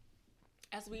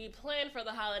 as we plan for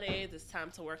the holidays, it's time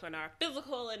to work on our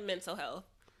physical and mental health.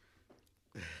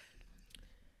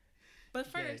 But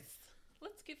first, Yay.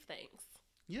 let's give thanks.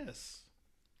 Yes.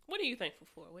 What are you thankful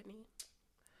for, Whitney?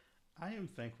 I am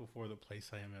thankful for the place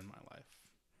I am in my life.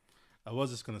 I was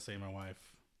just going to say my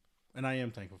wife, and I am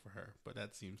thankful for her, but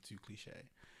that seems too cliche.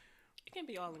 It can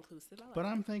be all inclusive. But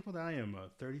I'm thankful that I am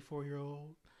a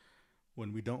 34-year-old.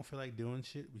 When we don't feel like doing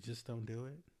shit, we just don't do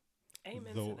it.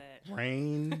 Amen The to that.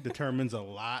 rain determines a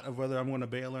lot of whether I'm going to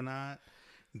bail or not.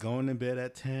 Going to bed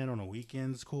at 10 on a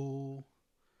weekend's cool.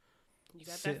 You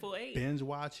got that full 8. Binge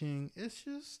watching. It's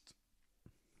just,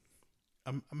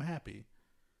 I'm happy.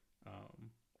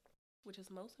 Which is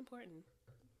most important.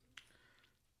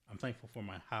 I'm thankful for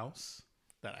my house,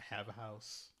 that I have a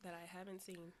house. That I haven't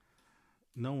seen.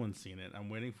 No one's seen it. I'm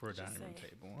waiting for a Just dining room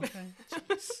saying. table. Okay.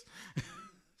 Jeez.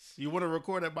 You want to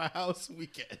record at my house? We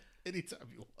can. Anytime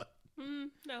you want.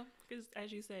 No, because as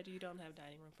you said, you don't have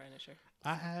dining room furniture.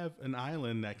 I have an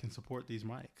island that can support these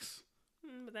mics.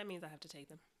 But that means I have to take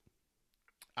them.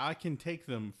 I can take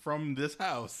them from this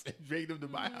house and bring them to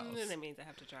my house. That means I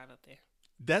have to drive up there.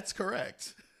 That's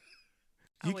correct.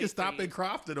 I'll You wait can for stop you. in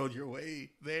Crofton on your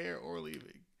way there or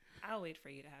leaving. I'll wait for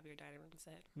you to have your dining room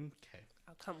set. Okay.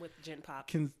 I'll come with gin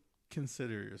pop.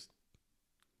 Consider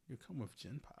you come with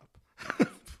gin pop.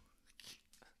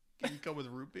 Can you come with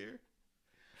root beer?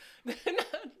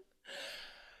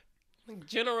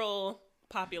 General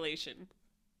population.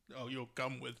 Oh, you'll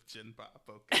come with gin pop.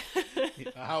 Okay.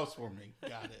 A housewarming.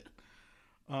 Got it.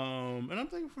 And I'm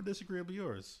thankful for Disagreeable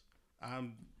Yours.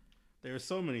 There are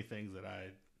so many things that I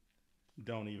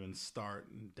don't even start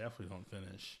and definitely don't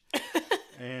finish.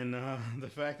 And the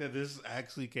fact that this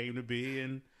actually came to be,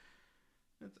 and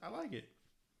I like it.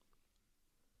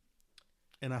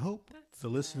 And I hope That's the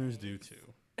listeners nice. do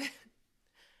too.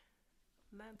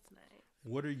 That's nice.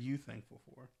 What are you thankful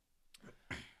for?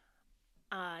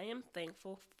 I am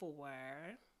thankful for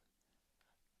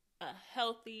a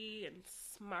healthy and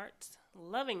smart,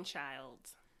 loving child,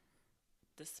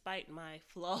 despite my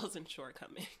flaws and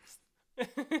shortcomings. I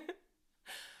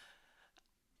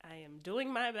am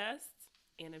doing my best,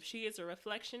 and if she is a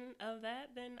reflection of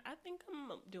that, then I think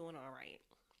I'm doing all right.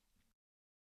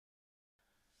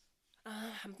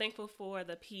 I'm thankful for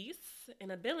the peace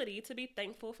and ability to be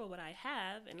thankful for what I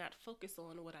have and not focus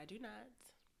on what I do not.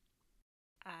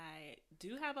 I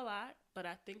do have a lot, but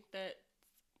I think that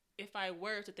if I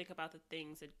were to think about the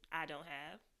things that I don't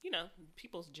have,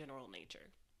 people's general nature,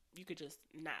 you could just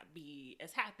not be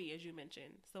as happy as you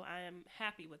mentioned. So I am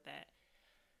happy with that.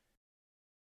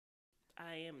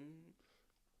 I am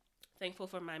thankful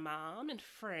for my mom and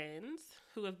friends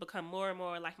who have become more and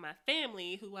more like my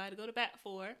family, who I'd go to bat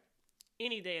for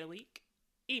any day of the week,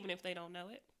 even if they don't know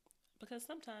it, because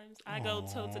sometimes I go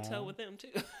toe to toe with them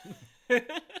too.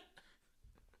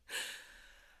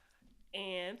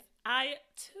 And I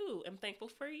too am thankful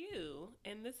for you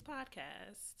in this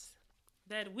podcast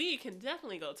that we can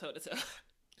definitely go toe to toe,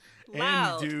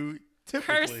 loud, And do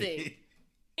typically. cursing,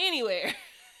 anywhere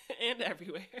and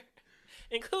everywhere,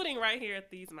 including right here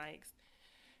at these mics,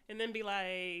 and then be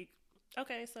like,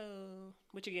 okay, so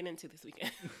what you getting into this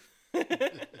weekend?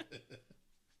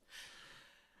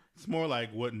 It's more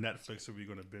like, what Netflix are we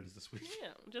going to binge this week?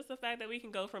 Yeah, just the fact that we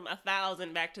can go from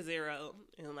 1,000 back to 0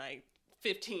 in like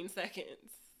 15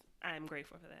 seconds. I'm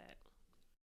grateful for that.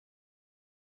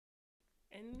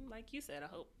 And like you said, I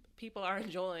hope people are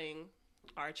enjoying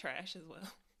our trash as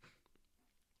well.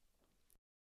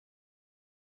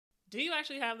 Do you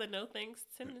actually have the no thanks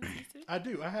tendencies too? I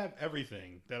do. I have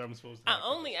everything that I'm supposed to I have.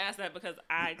 only asked that because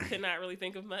I could not really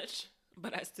think of much,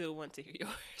 but I still want to hear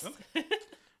yours. Okay.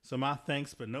 So my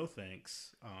thanks but no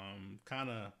thanks,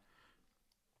 kind of.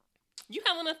 You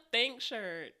have on a thank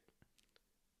shirt.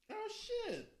 Oh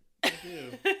shit! I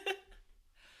do.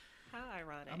 How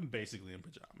ironic. I'm basically in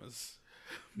pajamas,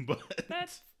 but That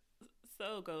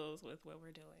so goes with what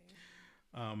we're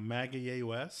doing. MAGA Ye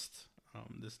West,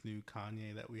 this new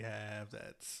Kanye that we have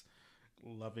that's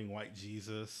loving white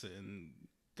Jesus and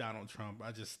Donald Trump.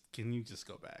 Can you just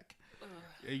go back?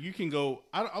 You can go.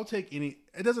 I'll take any.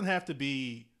 It doesn't have to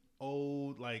be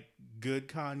old, like good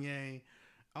Kanye.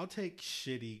 I'll take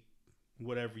shitty,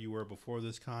 whatever you were before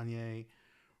this Kanye.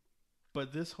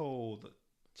 But this whole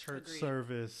church Agreed.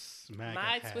 service, MAGA My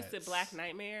hats, Twisted Black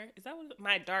Nightmare. Is that what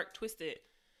my Dark Twisted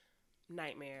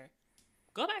Nightmare?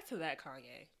 Go back to that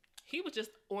Kanye. He was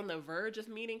just on the verge of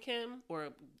meeting Kim, or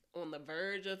on the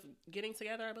verge of getting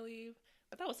together, I believe.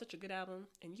 But that was such a good album,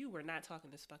 and you were not talking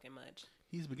this fucking much.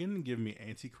 He's beginning to give me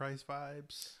Antichrist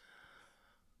vibes.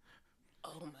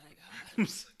 Oh my God.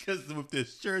 Because with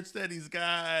this church that he's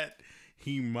got,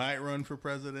 he might run for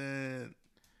president.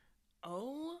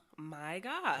 Oh my This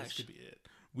gosh. could be it.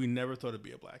 We never thought it'd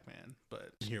be a black man,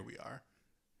 but here we are.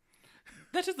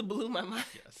 That just blew my mind.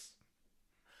 Yes.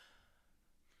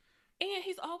 And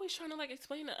he's always trying to like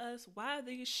explain to us why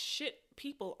these shit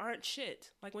people aren't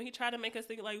shit. Like when he tried to make us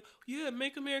think like, yeah,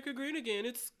 make America great again.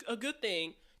 It's a good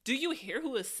thing. Do you hear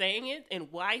who is saying it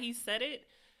and why he said it?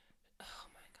 Oh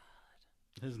my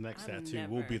God. His next I'm tattoo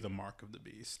will be never- the mark of the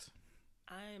beast.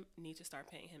 I need to start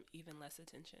paying him even less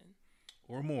attention.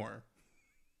 Or more.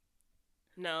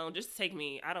 No, just take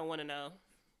me. I don't want to know.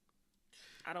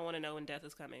 I don't want to know when death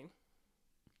is coming.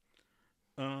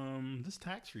 This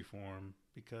tax reform,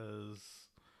 because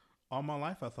all my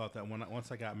life I thought that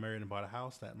once I got married and bought a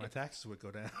house that my taxes would go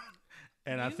down.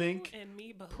 And I You think and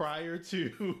me both. prior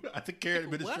to the Kerry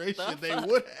What the administration, they fuck?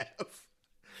 would have.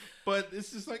 But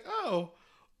it's just like, oh,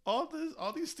 all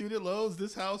these student loans,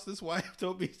 this house, this wife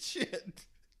don't mean shit.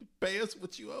 Pay us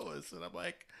what you owe us. And I'm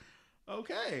like,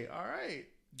 okay, all right,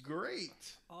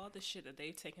 great. All the shit that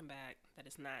they've taken back that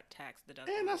is not tax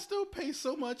deductible. And I still pay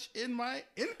so much in my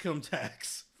income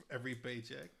tax for every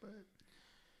paycheck. But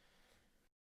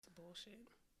It's bullshit.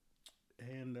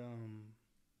 and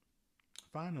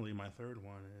finally, my third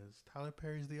one is Tyler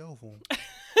Perry's The Oval.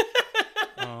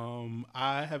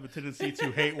 I have a tendency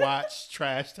to hate watch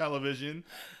trash television,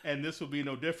 and this will be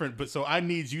no different. But so I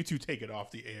need you to take it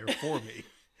off the air for me.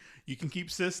 You can keep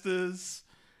Sisters,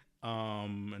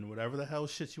 and whatever the hell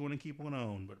shit you want to keep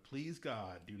on. But please,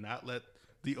 God, do not let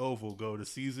The Oval go to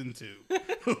season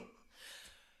 2.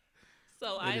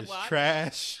 So It I is watched.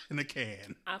 trash in a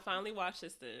can. I finally watched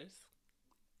Sisters,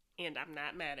 and I'm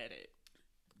not mad at it.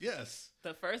 Yes,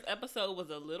 The first episode was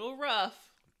a little rough,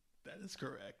 that is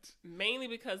correct. mainly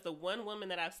because the one woman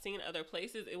that I've seen other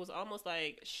places, it was almost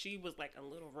like she was like a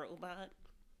little robot,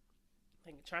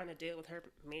 like trying to deal with her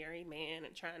married man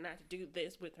and trying not to do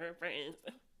this with her friends.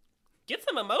 Get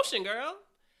some emotion, girl.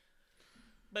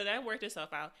 But that worked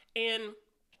itself out. And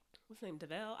what's his name?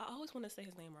 DeVale. I always want to say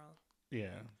his name wrong.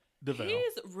 Yeah, DeVale.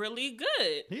 He's really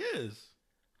good. He is.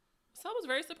 So I was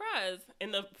very surprised.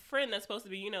 And the friend that's supposed to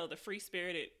be, you know, the free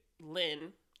spirited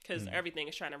Lynn, because everything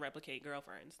is trying to replicate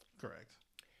girlfriends. Correct.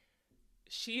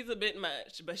 She's a bit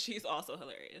much, but she's also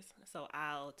hilarious. So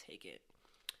I'll take it.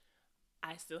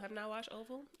 I still have not watched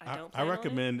Oval. I don't. I plan on it.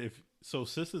 recommend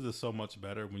Sisters is so much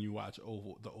better when you watch the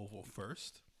Oval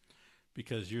first,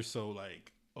 because you're so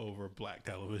like over black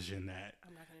television that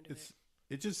I'm not gonna do it.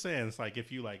 it's just saying it's like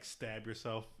if you like stab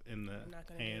yourself in the I'm not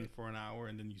gonna do hand it. for an hour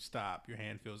and then you stop, your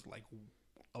hand feels like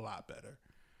a lot better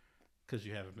because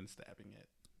you haven't been stabbing it.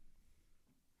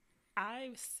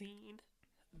 I've seen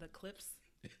the clips,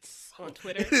 It's On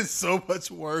Twitter? It is so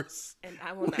much worse and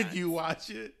I will when not. you watch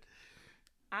it.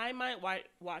 I might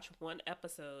watch one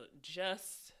episode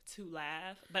just to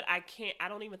laugh, but I can't. I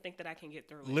don't even think that I can get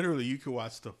through it. Literally, you can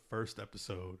watch the first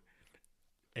episode,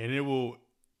 and it will.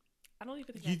 I don't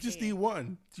even think You I just can. need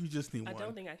one. You just need I one.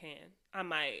 don't think I can. I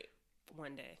might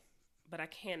one day, but I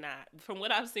cannot. From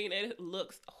what I've seen, it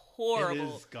looks horrible.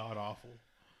 It is god awful.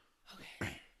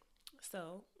 Okay.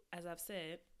 So, as I've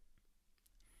said,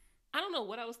 I don't know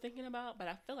what I was thinking about, but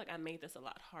I feel like I made this a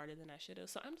lot harder than I should have.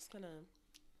 So I'm just gonna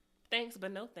thanks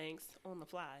but no thanks on the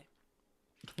fly.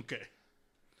 Okay.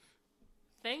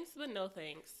 Thanks but no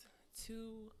thanks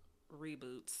to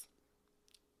reboots.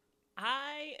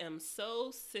 I am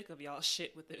so sick of y'all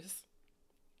shit with this.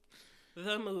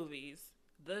 The movies,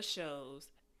 the shows,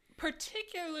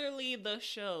 particularly the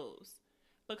shows.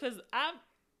 Because I've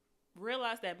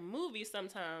realized that movies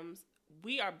sometimes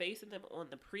we are basing them on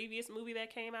the previous movie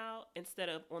that came out instead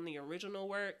of on the original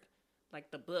work,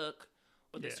 like the book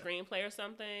or the Yeah. screenplay or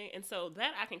something. And so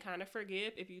that I can kind of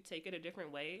forgive if you take it a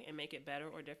different way and make it better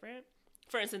or different.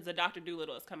 For instance, the Dr.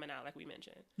 Dolittle is coming out, like we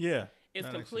mentioned. Yeah. It's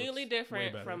that actually completely looks way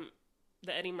different better. from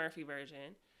the Eddie Murphy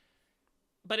version,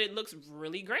 but it looks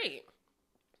really great.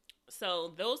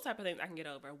 So those type of things I can get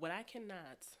over. What I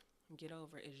cannot get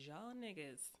over is y'all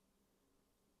niggas,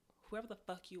 whoever the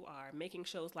fuck you are, making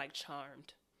shows like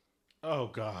Charmed. Oh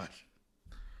God.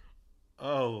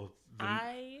 Oh,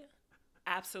 I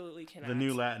absolutely cannot. the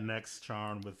new Latinx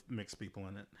charm with mixed people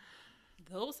in it.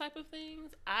 Those type of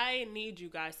things, I need you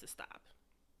guys to stop.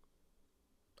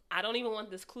 I don't even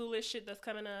want this Clueless shit that's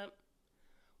coming up.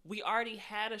 We already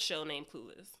had a show named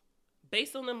Clueless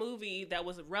based on the movie that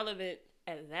was relevant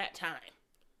at that time.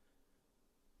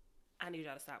 I need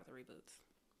y'all to stop with the reboots.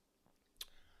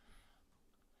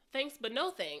 Thanks, but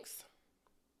no thanks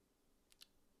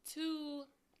to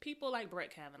people like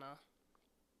Brett Kavanaugh,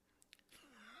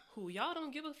 who y'all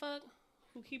don't give a fuck,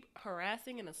 who keep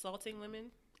harassing and assaulting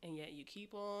women and yet you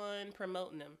keep on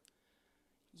promoting them.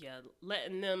 You're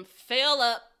letting them fail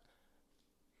up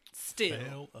still.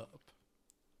 Fail up.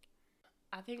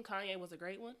 I think Kanye was a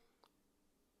great one,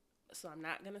 so I'm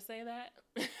not going to say that.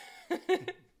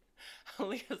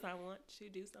 Only because I want to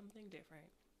do something different.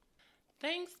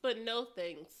 Thanks, but no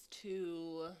thanks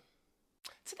to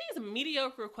these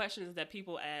mediocre questions that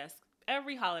people ask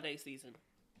every holiday season.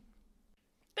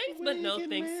 Thanks, but no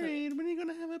thanks. Married? When are you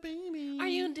gonna have a baby? Are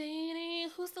you dating?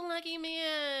 Who's the lucky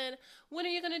man? When are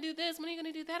you gonna do this? When are you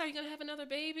gonna do that? Are you gonna have another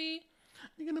baby?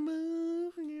 You're gonna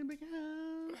move and get a big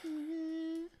house.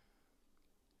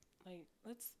 Like,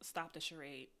 let's stop the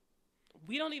charade.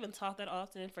 We don't even talk that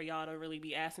often for y'all to really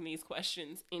be asking these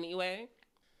questions anyway.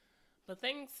 But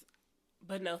thanks,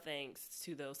 but no thanks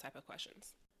to those type of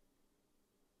questions.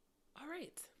 All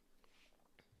right.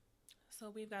 So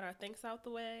we've got our thanks out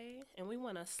the way, and we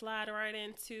want to slide right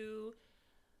into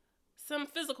some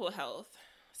physical health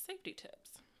safety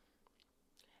tips.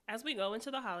 As we go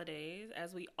into the holidays,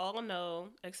 as we all know,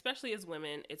 especially as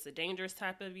women, it's a dangerous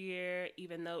type of year,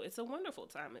 even though it's a wonderful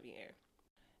time of year.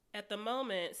 At the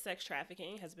moment, sex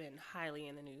trafficking has been highly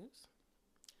in the news.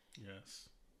 Yes.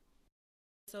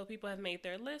 So people have made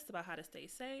their list about how to stay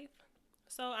safe.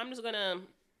 So I'm just going to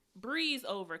breeze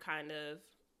over kind of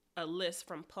a list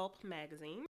from Pulp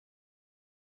Magazine.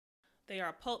 They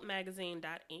are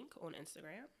pulpmagazine.inc on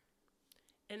Instagram.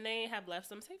 And they have left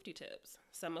some safety tips,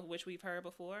 some of which we've heard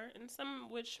before and some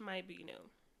which might be new.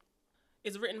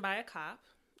 It's written by a cop.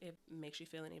 It makes you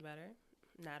feel any better.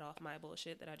 Not off my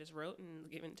bullshit that I just wrote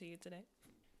and given to you today.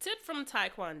 Tip from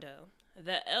Taekwondo.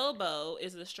 The elbow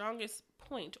is the strongest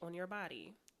point on your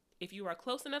body. If you are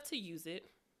close enough to use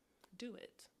it, do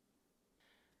it.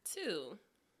 2.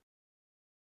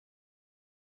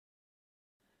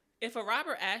 If a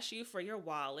robber asks you for your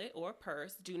wallet or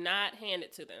purse, do not hand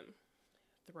it to them.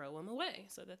 Throw them away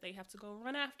so that they have to go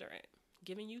run after it,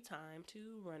 giving you time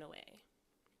to run away.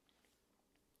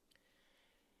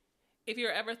 If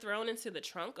you're ever thrown into the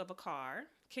trunk of a car,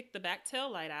 kick the back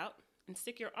tail light out and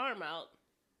stick your arm out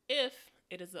if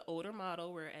it is an older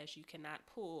model, whereas you cannot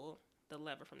pull the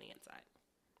lever from the inside.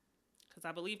 Because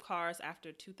I believe cars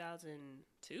after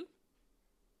 2002,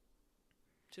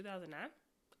 2009,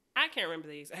 I can't remember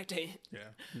the exact date.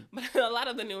 Yeah. But a lot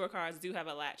of the newer cars do have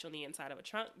a latch on the inside of a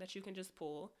trunk that you can just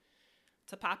pull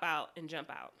to pop out and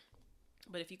jump out.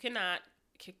 But if you cannot,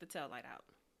 kick the tail light out.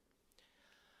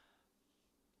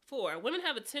 4, women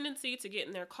have a tendency to get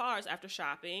in their cars after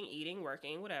shopping, eating,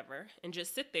 working, whatever, and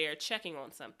just sit there checking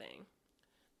on something.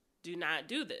 Do not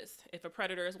do this. If a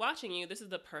predator is watching you, this is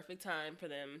the perfect time for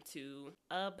them to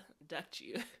abduct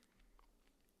you.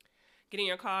 Get in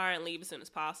your car and leave as soon as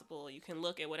possible. You can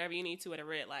look at whatever you need to at a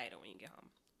red light or when you get home.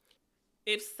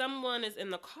 If someone is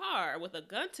in the car with a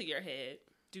gun to your head,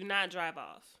 do not drive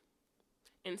off.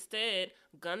 Instead,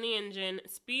 gun the engine,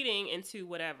 speeding into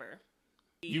whatever.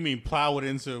 You mean plow it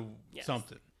into Yes.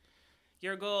 something?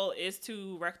 Your goal is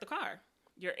to wreck the car.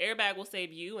 Your airbag will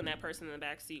save you, and that person in the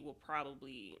back seat will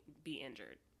probably be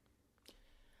injured.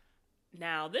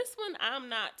 Now, this one I'm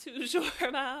not too sure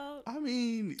about. I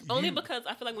mean, Only because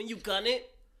I feel like when you gun it,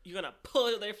 you're going to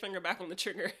pull their finger back on the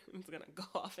trigger. It's going to go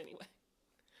off anyway.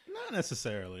 Not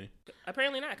necessarily.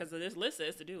 Apparently not, because this list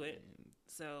says to do it.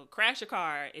 So crash your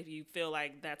car if you feel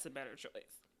like that's a better choice.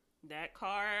 That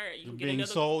car, you can get Being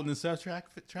another... sold in sex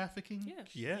trafficking? Yeah.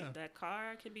 Yeah. That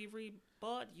car can be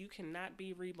rebought. You cannot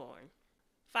be reborn.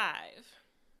 5,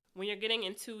 when you're getting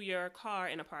into your car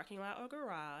in a parking lot or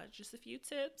garage, just a few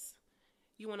tips.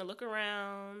 You want to look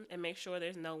around and make sure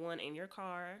there's no one in your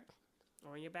car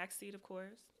or in your back seat, of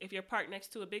course. If you're parked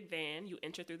next to a big van, you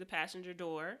enter through the passenger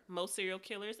door. Most serial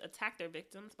killers attack their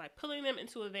victims by pulling them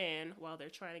into a van while they're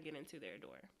trying to get into their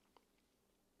door.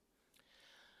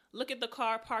 Look at the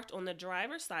car parked on the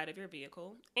driver's side of your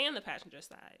vehicle and the passenger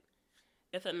side.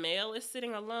 If a male is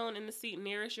sitting alone in the seat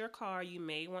nearest your car, you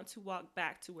may want to walk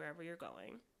back to wherever you're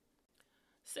going.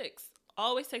 6,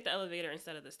 always take the elevator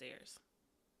instead of the stairs.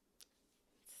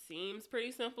 Seems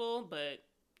pretty simple, but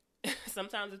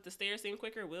sometimes if the stairs seem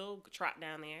quicker, we'll trot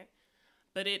down there.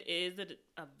 But it is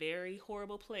a very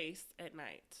horrible place at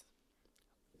night.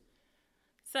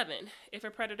 7, if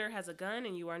a predator has a gun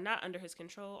and you are not under his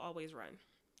control, always run.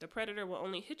 The predator will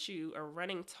only hit you, a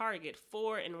running target,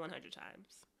 4 in 100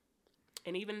 times.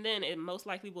 And even then, it most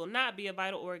likely will not be a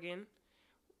vital organ.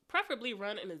 Preferably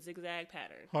run in a zigzag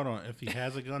pattern. Hold on. If he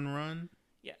has a gun, run?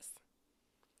 Yes.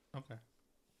 Okay.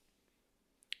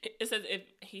 It says if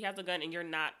he has a gun and you're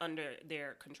not under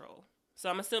their control. So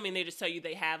I'm assuming they just tell you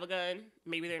they have a gun.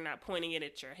 Maybe they're not pointing it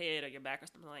at your head or your back or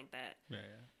something like that.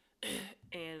 Yeah.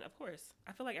 And of course,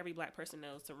 I feel like every black person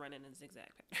knows to run in a zigzag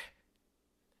pattern.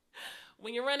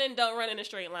 When you're running, don't run in a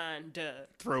straight line. Duh.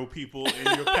 Throw people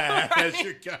in your path as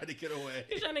you're trying to get away.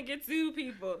 You're trying to get to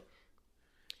people.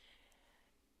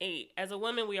 8. As a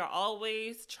woman, we are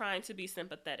always trying to be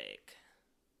sympathetic.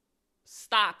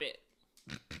 Stop it.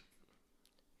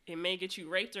 It may get you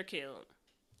raped or killed.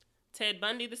 Ted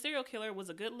Bundy, the serial killer, was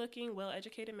a good-looking,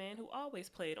 well-educated man who always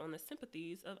played on the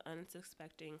sympathies of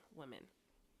unsuspecting women.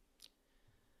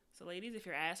 So, ladies, if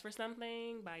you're asked for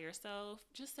something by yourself,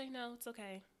 just say no. It's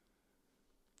okay.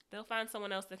 They'll find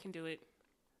someone else that can do it.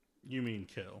 You mean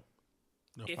kill?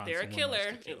 They'll If find they're a someone else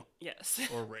killer, to kill. yes.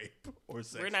 Or rape, or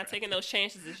sex. We're not taking those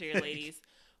chances this year, ladies.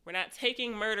 We're not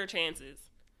taking murder chances.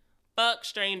 Fuck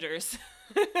strangers.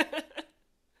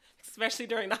 Especially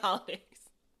during the holidays.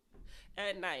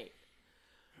 At night.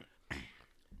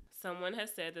 Someone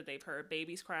has said that they've heard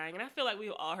babies crying, and I feel like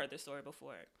we've all heard this story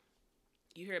before.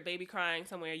 You hear a baby crying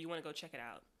somewhere, you want to go check it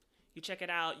out. You check it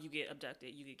out, you get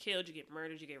abducted. You get killed, you get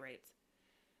murdered, you get raped.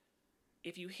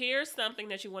 If you hear something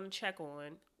that you want to check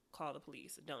on, call the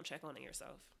police. Don't check on it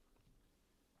yourself.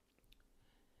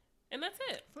 And that's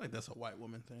it. I feel like that's a white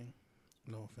woman thing.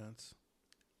 No offense.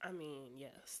 I mean,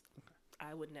 yes.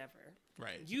 I would never.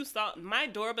 Right. You saw my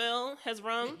doorbell has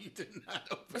rung. You did not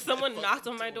open Someone that knocked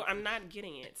on fucking my door. I'm not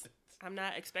getting it. I'm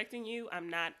not expecting you. I'm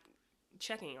not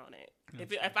checking on it.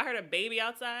 If I heard a baby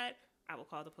outside, I will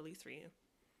call the police for you.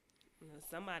 And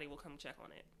somebody will come check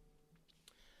on it.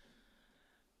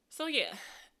 So yeah,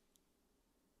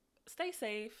 stay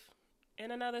safe.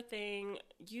 And another thing,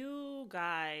 you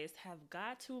guys have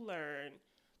got to learn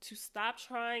to stop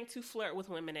trying to flirt with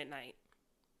women at night.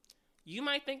 You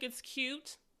might think it's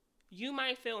cute. You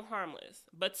might feel harmless.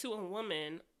 But to a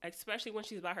woman, especially when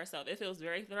she's by herself, it feels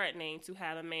very threatening to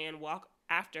have a man walk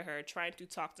after her trying to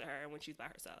talk to her when she's by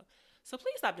herself. So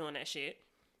please stop doing that shit.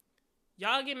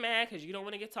 Y'all get mad because you don't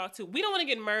want to get talked to. We don't want to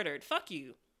get murdered. Fuck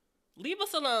you. Leave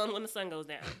us alone when the sun goes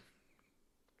down.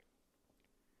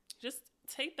 Just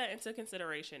take that into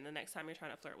consideration the next time you're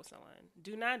trying to flirt with someone.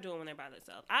 Do not do it when they're by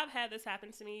themselves. I've had this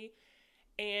happen to me,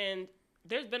 and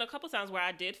there's been a couple times where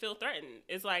I did feel threatened.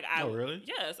 It's like, Oh, really?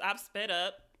 Yes, I've sped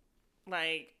up.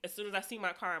 Like, as soon as I see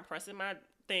my car, I'm pressing my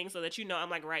thing so that I'm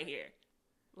like right here.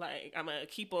 Like, I'm going to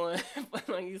keep on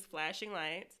these flashing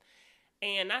lights.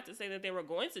 And not to say that they were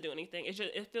going to do anything. It's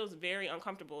just, it feels very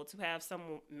uncomfortable to have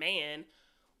some man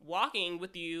walking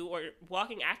with you or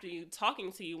walking after you,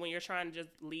 talking to you when you're trying to just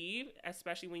leave,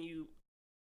 especially when you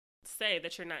say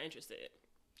that you're not interested.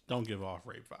 Don't give off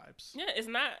rape vibes. Yeah, it's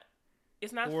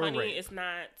not Or funny. rape. It's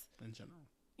not, In general.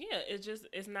 yeah,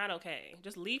 it's not okay.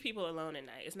 Just leave people alone at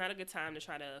night. It's not a good time to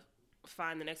try to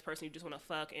find the next person you just want to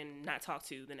fuck and not talk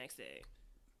to the next day.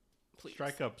 Please.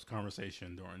 Strike up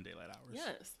conversation during daylight hours.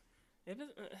 Yes. If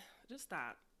it's, just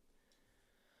stop.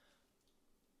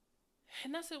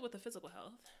 And that's it with the physical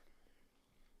health.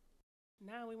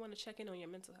 Now we want to check in on your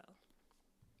mental health.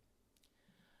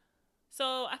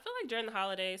 So I feel like during the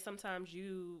holidays, sometimes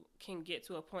you can get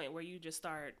to a point where you just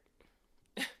start,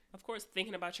 of course,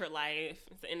 thinking about your life.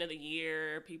 It's the end of the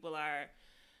year. People are,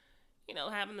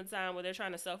 having the time where they're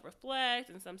trying to self-reflect.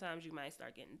 And sometimes you might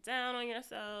start getting down on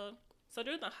yourself. So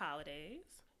during the holidays,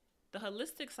 the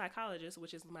Holistic Psychologist,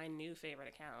 which is my new favorite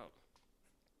account,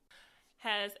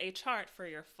 has a chart for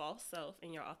your false self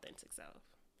and your authentic self.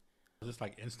 Is this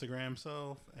like Instagram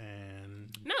self and...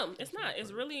 No, it's not.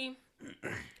 It's really,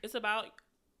 it's about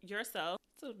yourself.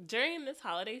 So during this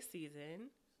holiday season,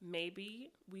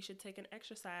 maybe we should take an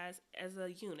exercise as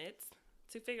a unit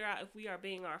to figure out if we are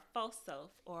being our false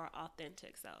self or our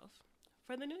authentic self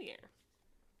for the new year.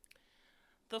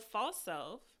 The false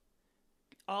self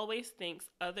always thinks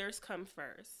others come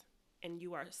first and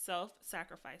you are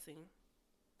self-sacrificing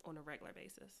on a regular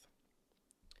basis.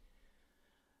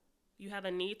 You have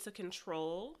a need to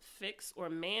control, fix, or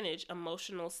manage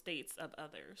emotional states of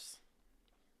others.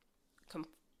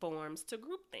 Conforms to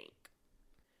groupthink.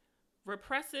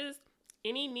 Represses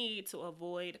any need to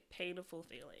avoid painful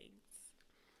feelings.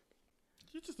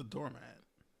 You're just a doormat.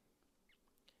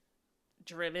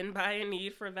 Driven by a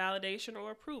need for validation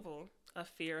or approval, a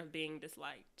fear of being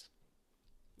disliked.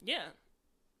 Yeah.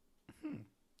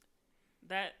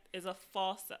 That is a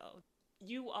false self.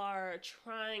 You are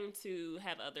trying to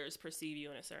have others perceive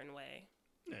you in a certain way.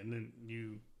 And then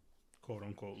you, quote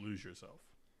unquote, lose yourself.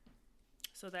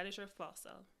 So that is your false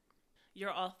self. Your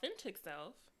authentic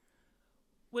self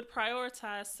would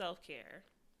prioritize self-care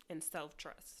and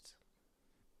self-trust.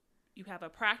 You have a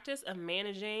practice of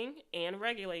managing and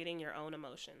regulating your own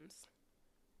emotions.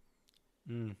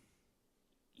 You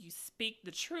speak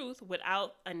the truth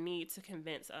without a need to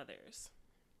convince others.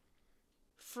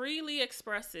 Freely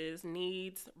expresses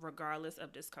needs regardless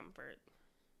of discomfort.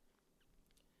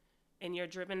 and you're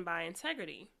driven by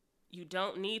integrity. You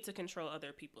don't need to control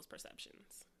other people's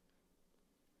perceptions.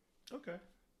 Okay.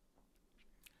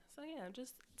 So yeah,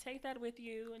 just take that with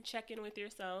you and check in with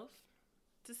yourself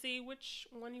to see which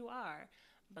one you are.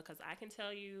 Because I can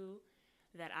tell you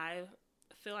that I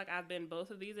feel like I've been both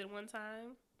of these at one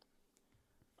time.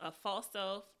 A false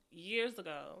self years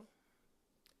ago.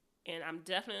 And I'm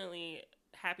definitely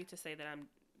happy to say that I'm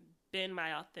been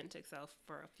my authentic self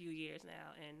for a few years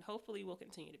now. And hopefully will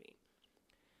continue to be.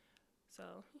 So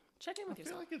check in with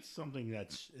yourself. I feel like it's something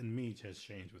that's in me has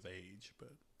changed with age,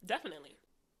 but Definitely.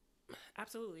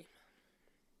 Absolutely.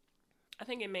 I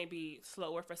think it may be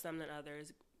slower for some than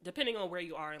others, depending on where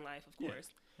you are in life, of course.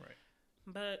 Yeah, right.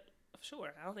 But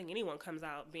sure, I don't think anyone comes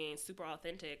out being super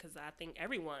authentic, because I think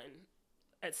everyone,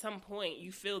 at some point,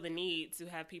 you feel the need to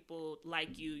have people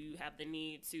like you. You have the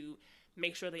need to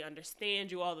make sure they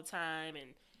understand you all the time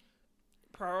and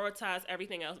prioritize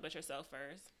everything else but yourself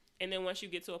first. And then once you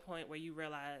get to a point where you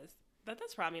realize that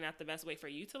that's probably not the best way for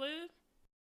you to live,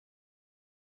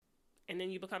 and then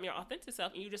you become your authentic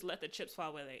self and you just let the chips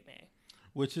fall where they may.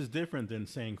 Which is different than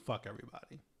saying fuck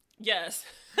everybody. Yes.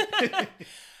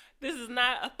 This is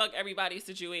not a fuck everybody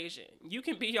situation. You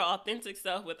can be your authentic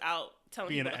self without telling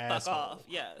Being people to an fuck asshole. off.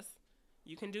 Yes.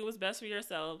 You can do what's best for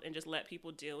yourself and just let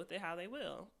people deal with it how they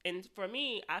will. And for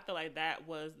me, I feel like that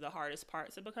was the hardest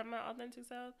part to become my authentic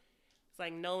self. It's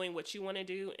like knowing what you want to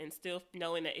do and still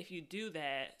knowing that if you do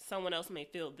that, someone else may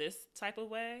feel this type of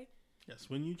way. Yes,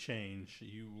 when you change,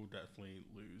 you will definitely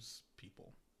lose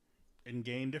people and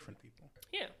gain different people.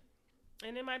 Yeah.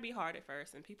 And it might be hard at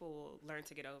first, and people will learn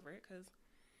to get over it, because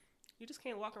you just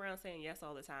can't walk around saying yes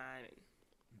all the time. And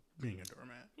Being a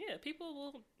doormat. yeah, people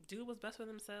will do what's best for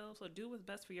themselves or do what's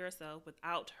best for yourself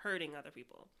without hurting other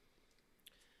people.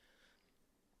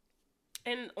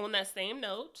 And on that same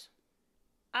note,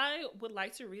 I would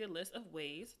like to read a list of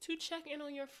ways to check in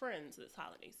on your friends this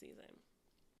holiday season.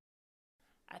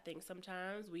 I think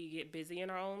sometimes we get busy in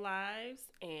our own lives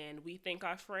and we think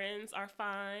our friends are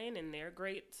fine and they're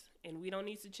great and we don't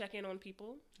need to check in on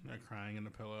people. They're crying in the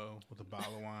pillow with a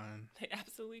bottle of wine. They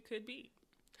absolutely could be.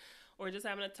 Or just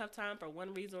having a tough time for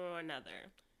one reason or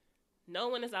another. No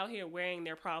one is out here wearing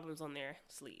their problems on their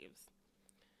sleeves.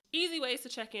 Easy ways to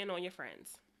check in on your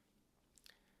friends.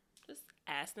 Just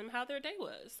ask them how their day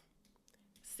was.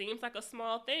 Seems like a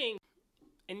small thing.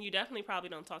 And you definitely probably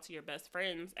don't talk to your best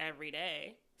friends every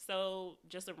day. So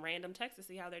just a random text to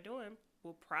see how they're doing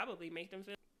will probably make them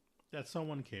feel That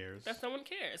someone cares. that someone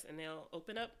cares. And they'll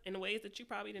open up in ways that you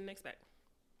probably didn't expect.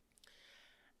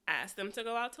 Ask them to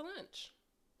go out to lunch.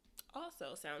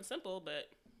 Also sounds simple, but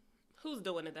who's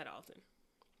doing it that often?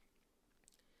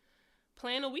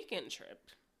 Plan a weekend trip.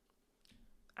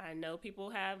 I know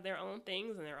people have their own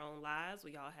things in their own lives.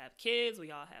 We all have kids.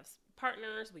 We all have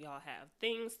partners. We all have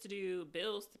things to do,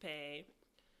 bills to pay.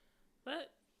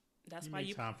 But that's why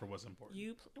make time for what's important.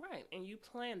 Right, and you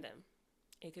plan them.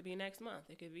 It could be next month.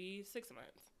 It could be 6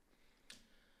 months.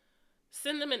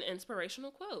 Send them an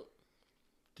inspirational quote.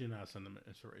 Do not send them an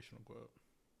inspirational quote.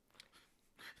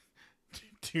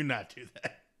 Do not do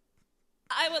that.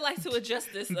 I would like to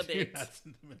adjust this a Do bit. not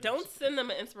send them an Don't send them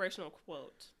an inspirational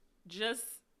quote. Just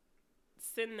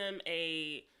send them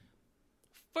a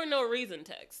for no reason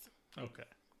text. Okay.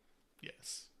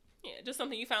 Yes. Yeah, just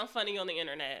something you found funny on the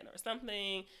internet or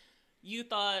something you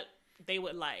thought they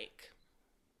would like.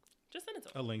 Just send it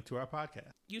to them. A link to our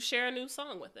podcast. You share a new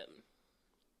song with them.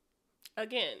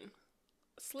 Again,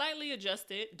 slightly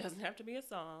adjusted. Doesn't have to be a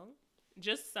song.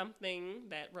 Just something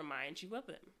that reminds you of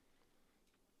them.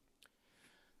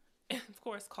 And of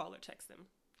course, call or text them.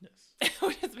 Yes.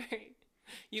 Which is very...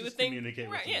 You Just would think, communicate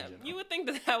with right? them in Yeah, general. you would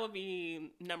think that would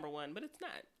be number one, but it's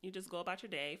not. You just go about your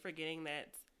day, forgetting that,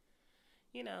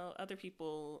 you know, other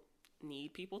people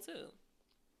need people too.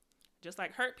 Just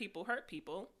like hurt people,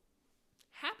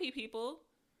 happy people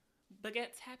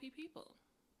begets happy people.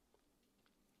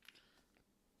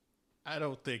 I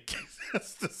don't think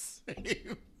that's the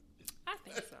same. I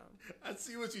think so. I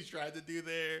see what you tried to do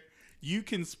there. You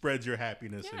can spread your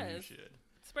happiness and you Yes. should.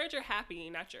 Spread your happy,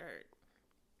 not your hurt.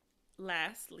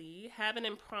 Lastly, have an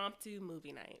impromptu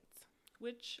movie night,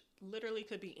 which literally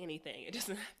could be anything. It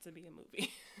doesn't have to be a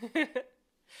movie.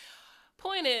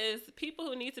 Point is, people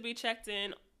who need to be checked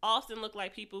in often look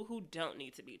like people who don't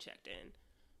need to be checked in.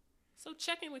 So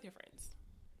check in with your friends.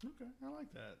 Okay, I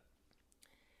like that.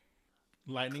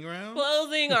 Lightning round?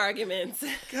 Closing arguments.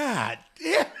 God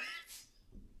damn it.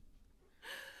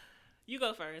 You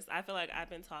go first. I feel like I've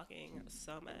been talking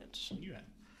so much. You have.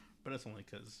 But that's only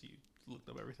because you looked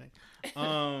up everything.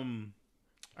 All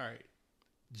right.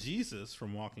 Jesus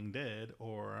from Walking Dead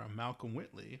or Malcolm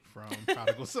Whitley from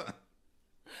Prodigal Son?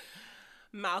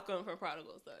 Malcolm from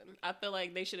Prodigal Son. I feel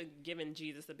like they should have given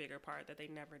Jesus a bigger part that they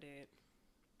never did.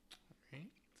 Right?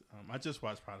 I just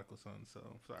watched Prodigal Son, so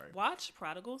sorry. Watch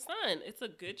Prodigal Son. It's a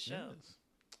good show. Yes.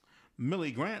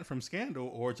 Millie Grant from Scandal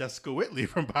or Jessica Whitley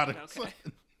from Prodigal Son.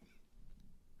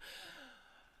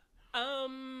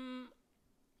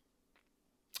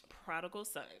 Prodigal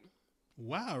Son.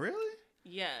 Wow, really?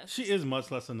 Yes. She is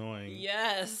much less annoying.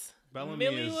 Yes. Bellamy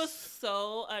Millie is- was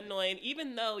so annoying,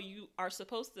 even though you are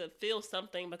supposed to feel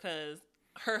something because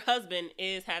her husband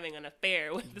is having an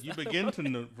affair with this You other begin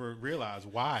woman. to realize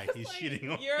why he's Like, cheating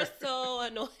on you're her. so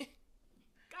annoying.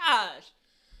 Gosh.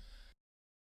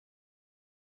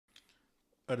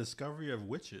 A Discovery of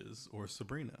Witches or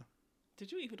Sabrina.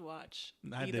 Did you even watch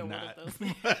I either did one not. of those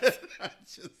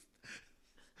things?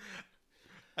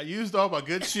 I used all my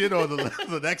good shit on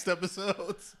the next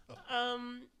episodes.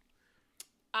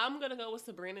 I'm gonna go with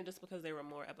Sabrina just because there were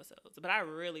more episodes, but I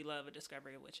really love A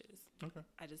Discovery of Witches. Okay.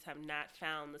 I just have not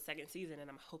found the second season, and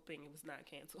I'm hoping it was not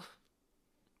canceled.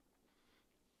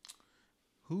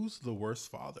 Who's the worst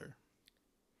father?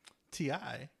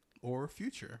 T.I. or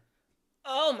Future?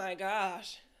 Oh my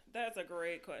gosh, that's a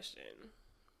great question.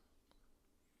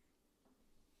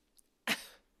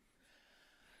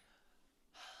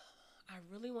 I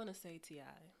really want to say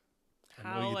T.I.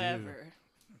 I know you do. However,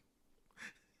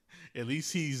 At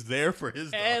least he's there for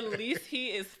his daughter. at least he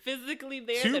is physically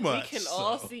there Too that much, we can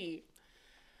all so. see.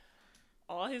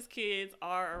 All his kids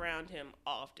are around him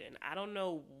often. I don't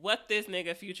know what this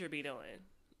nigga Future be doing,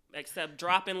 except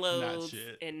dropping loads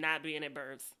shit. and not being at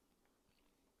births.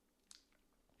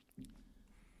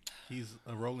 He's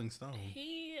a Rolling Stone.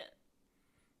 He,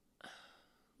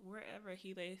 wherever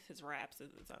he lays his raps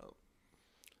is his own.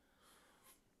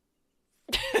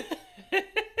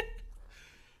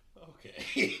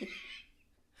 Okay.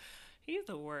 He's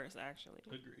the worst, actually.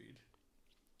 Agreed.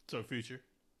 So Future.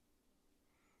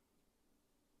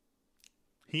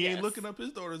 He ain't Yes. looking up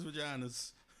his daughter's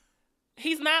vaginas.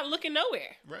 He's not looking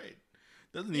nowhere. Right.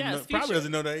 Doesn't even Yes, know, probably Future.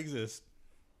 doesn't know they exist.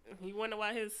 You wonder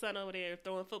why his son over there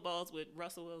throwing footballs with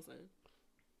Russell Wilson.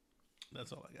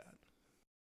 That's all I got.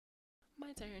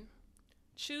 My turn.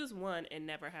 Choose one and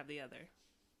never have the other.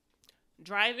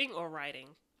 Driving or riding?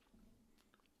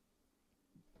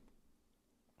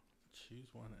 Choose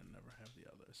one and never have the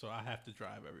other. So I have to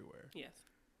drive everywhere. Yes.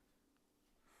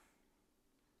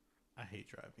 I hate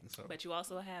driving. So But you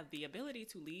also have the ability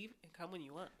to leave and come when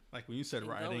you want. like when you said And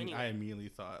go riding, anywhere. I immediately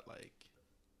thought like,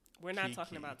 We're not Kiki,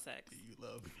 talking about sex. do you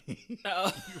love me?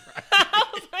 Oh. You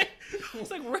right. I was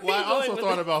like, where are Well, I you going also with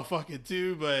thought this? about fucking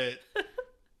too, but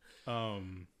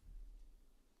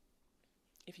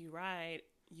If you ride,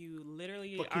 you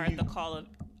literally But can are at you- the call of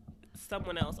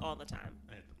someone else all the time.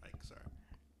 I hit the mic, sorry.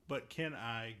 But can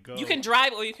I go? You can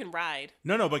drive or you can ride.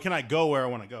 No, but can I go where I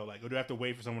want to go? Like, or do I have to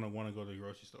wait for someone to want to go to the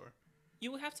grocery store?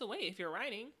 You would have to wait if you're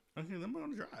riding. Okay, then I'm going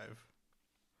to drive.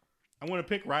 I want to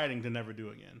pick riding to never do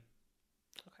again.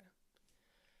 Okay.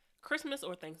 Christmas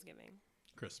or Thanksgiving?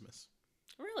 Christmas.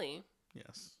 Really?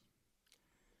 Yes.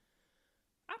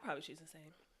 I'd probably choose the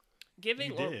same.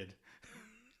 Giving You or did.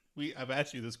 I've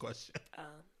asked you this question.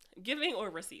 Giving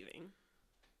or receiving?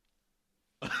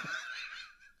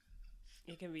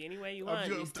 It can be any way you want.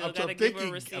 You still gotta give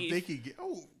or receive. I'm thinking,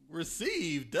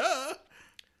 receive, duh.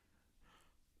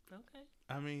 Okay.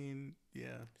 I mean,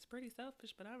 yeah. It's pretty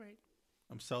selfish, but all right.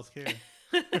 I'm self-care.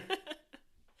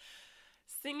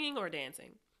 Singing or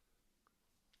dancing?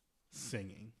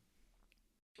 Singing.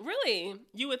 Really?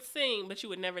 You would sing, but you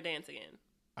would never dance again.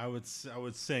 I would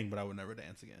sing, but I would never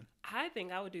dance again. I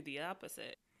think I would do the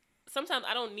opposite. Sometimes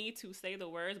I don't need to say the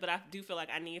words, but I do feel like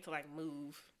I need to like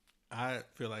move. I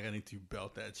feel like I need to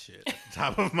belt that shit at the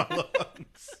top of my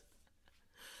lungs.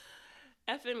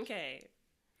 FMK.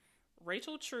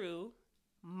 Rachel True,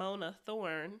 Mona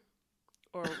Thorne,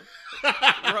 or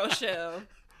Rochelle.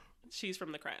 She's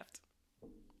from The Craft.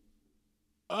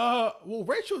 Well,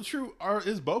 Rachel True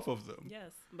is both of them.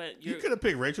 Yes, but You could have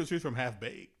picked Rachel True from Half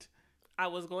Baked. I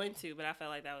was going to, but I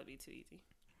felt like that would be too easy.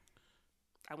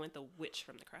 I went the witch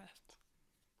from The Craft.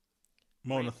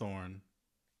 Mona Right. Thorne.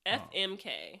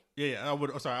 FMK. Yeah, I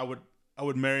would. Sorry, I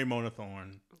would marry Mona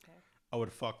Thorne. Okay. I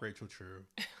would fuck Rachel True,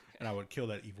 and I would kill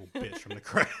that evil bitch from The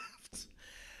Craft. I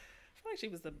feel like she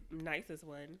was the nicest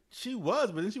one. She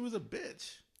was, but then she was a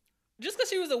bitch. Just because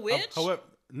she was a witch? However,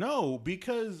 no,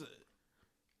 because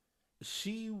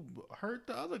she hurt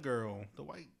the other girl, the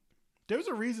white. There's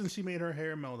a reason she made her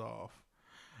hair melt off.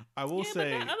 I will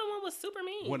say, but that other one was super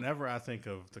mean. whenever I think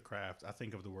of The Craft, I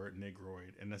think of the word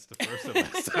negroid, and that's the first and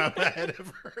last time I had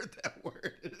ever heard that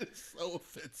word. It is so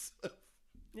offensive.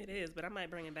 It is, but I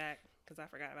might bring it back because I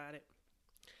forgot about it.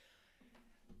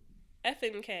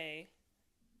 FMK,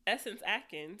 Essence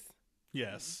Atkins,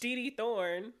 Yes. Dee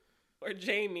Thorne, or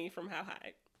Jamie from How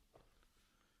High?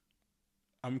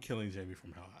 I'm killing Jamie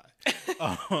from How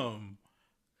High.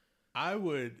 I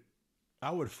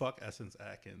would fuck Essence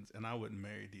Atkins and I wouldn't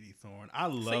marry Dee Thorne. I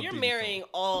love. So you're Dee marrying Thorne.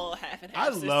 all half and half. I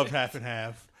love sisters. half and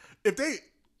half. If they,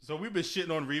 so we've been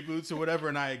shitting on reboots or whatever,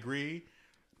 and I agree.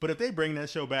 But if they bring that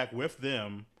show back with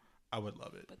them, I would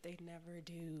love it. But they never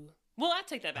do. Well, I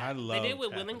take that back. I love They did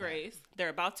with half Will and and half. Grace. They're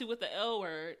about to with the L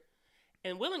Word.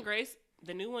 And Will and Grace,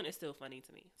 the new one is still funny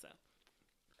to me. So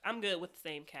I'm good with the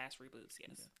same cast reboots,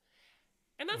 yes.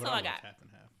 And that's But all I love got. Half and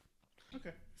half.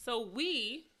 Okay. So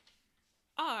we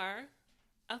are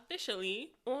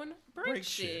officially on break, Break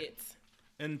shit. shit.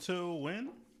 Until when?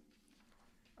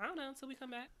 I don't know until we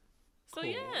come back. So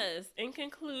Cool. yes, in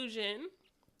conclusion,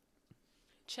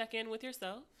 check in with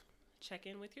yourself, check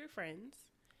in with your friends,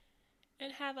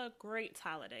 and have a great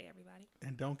holiday, everybody.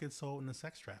 And don't get sold into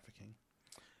sex trafficking.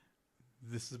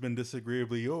 This has been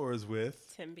Disagreeably Yours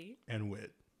with Tim B. and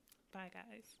Wit. Bye,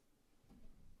 guys.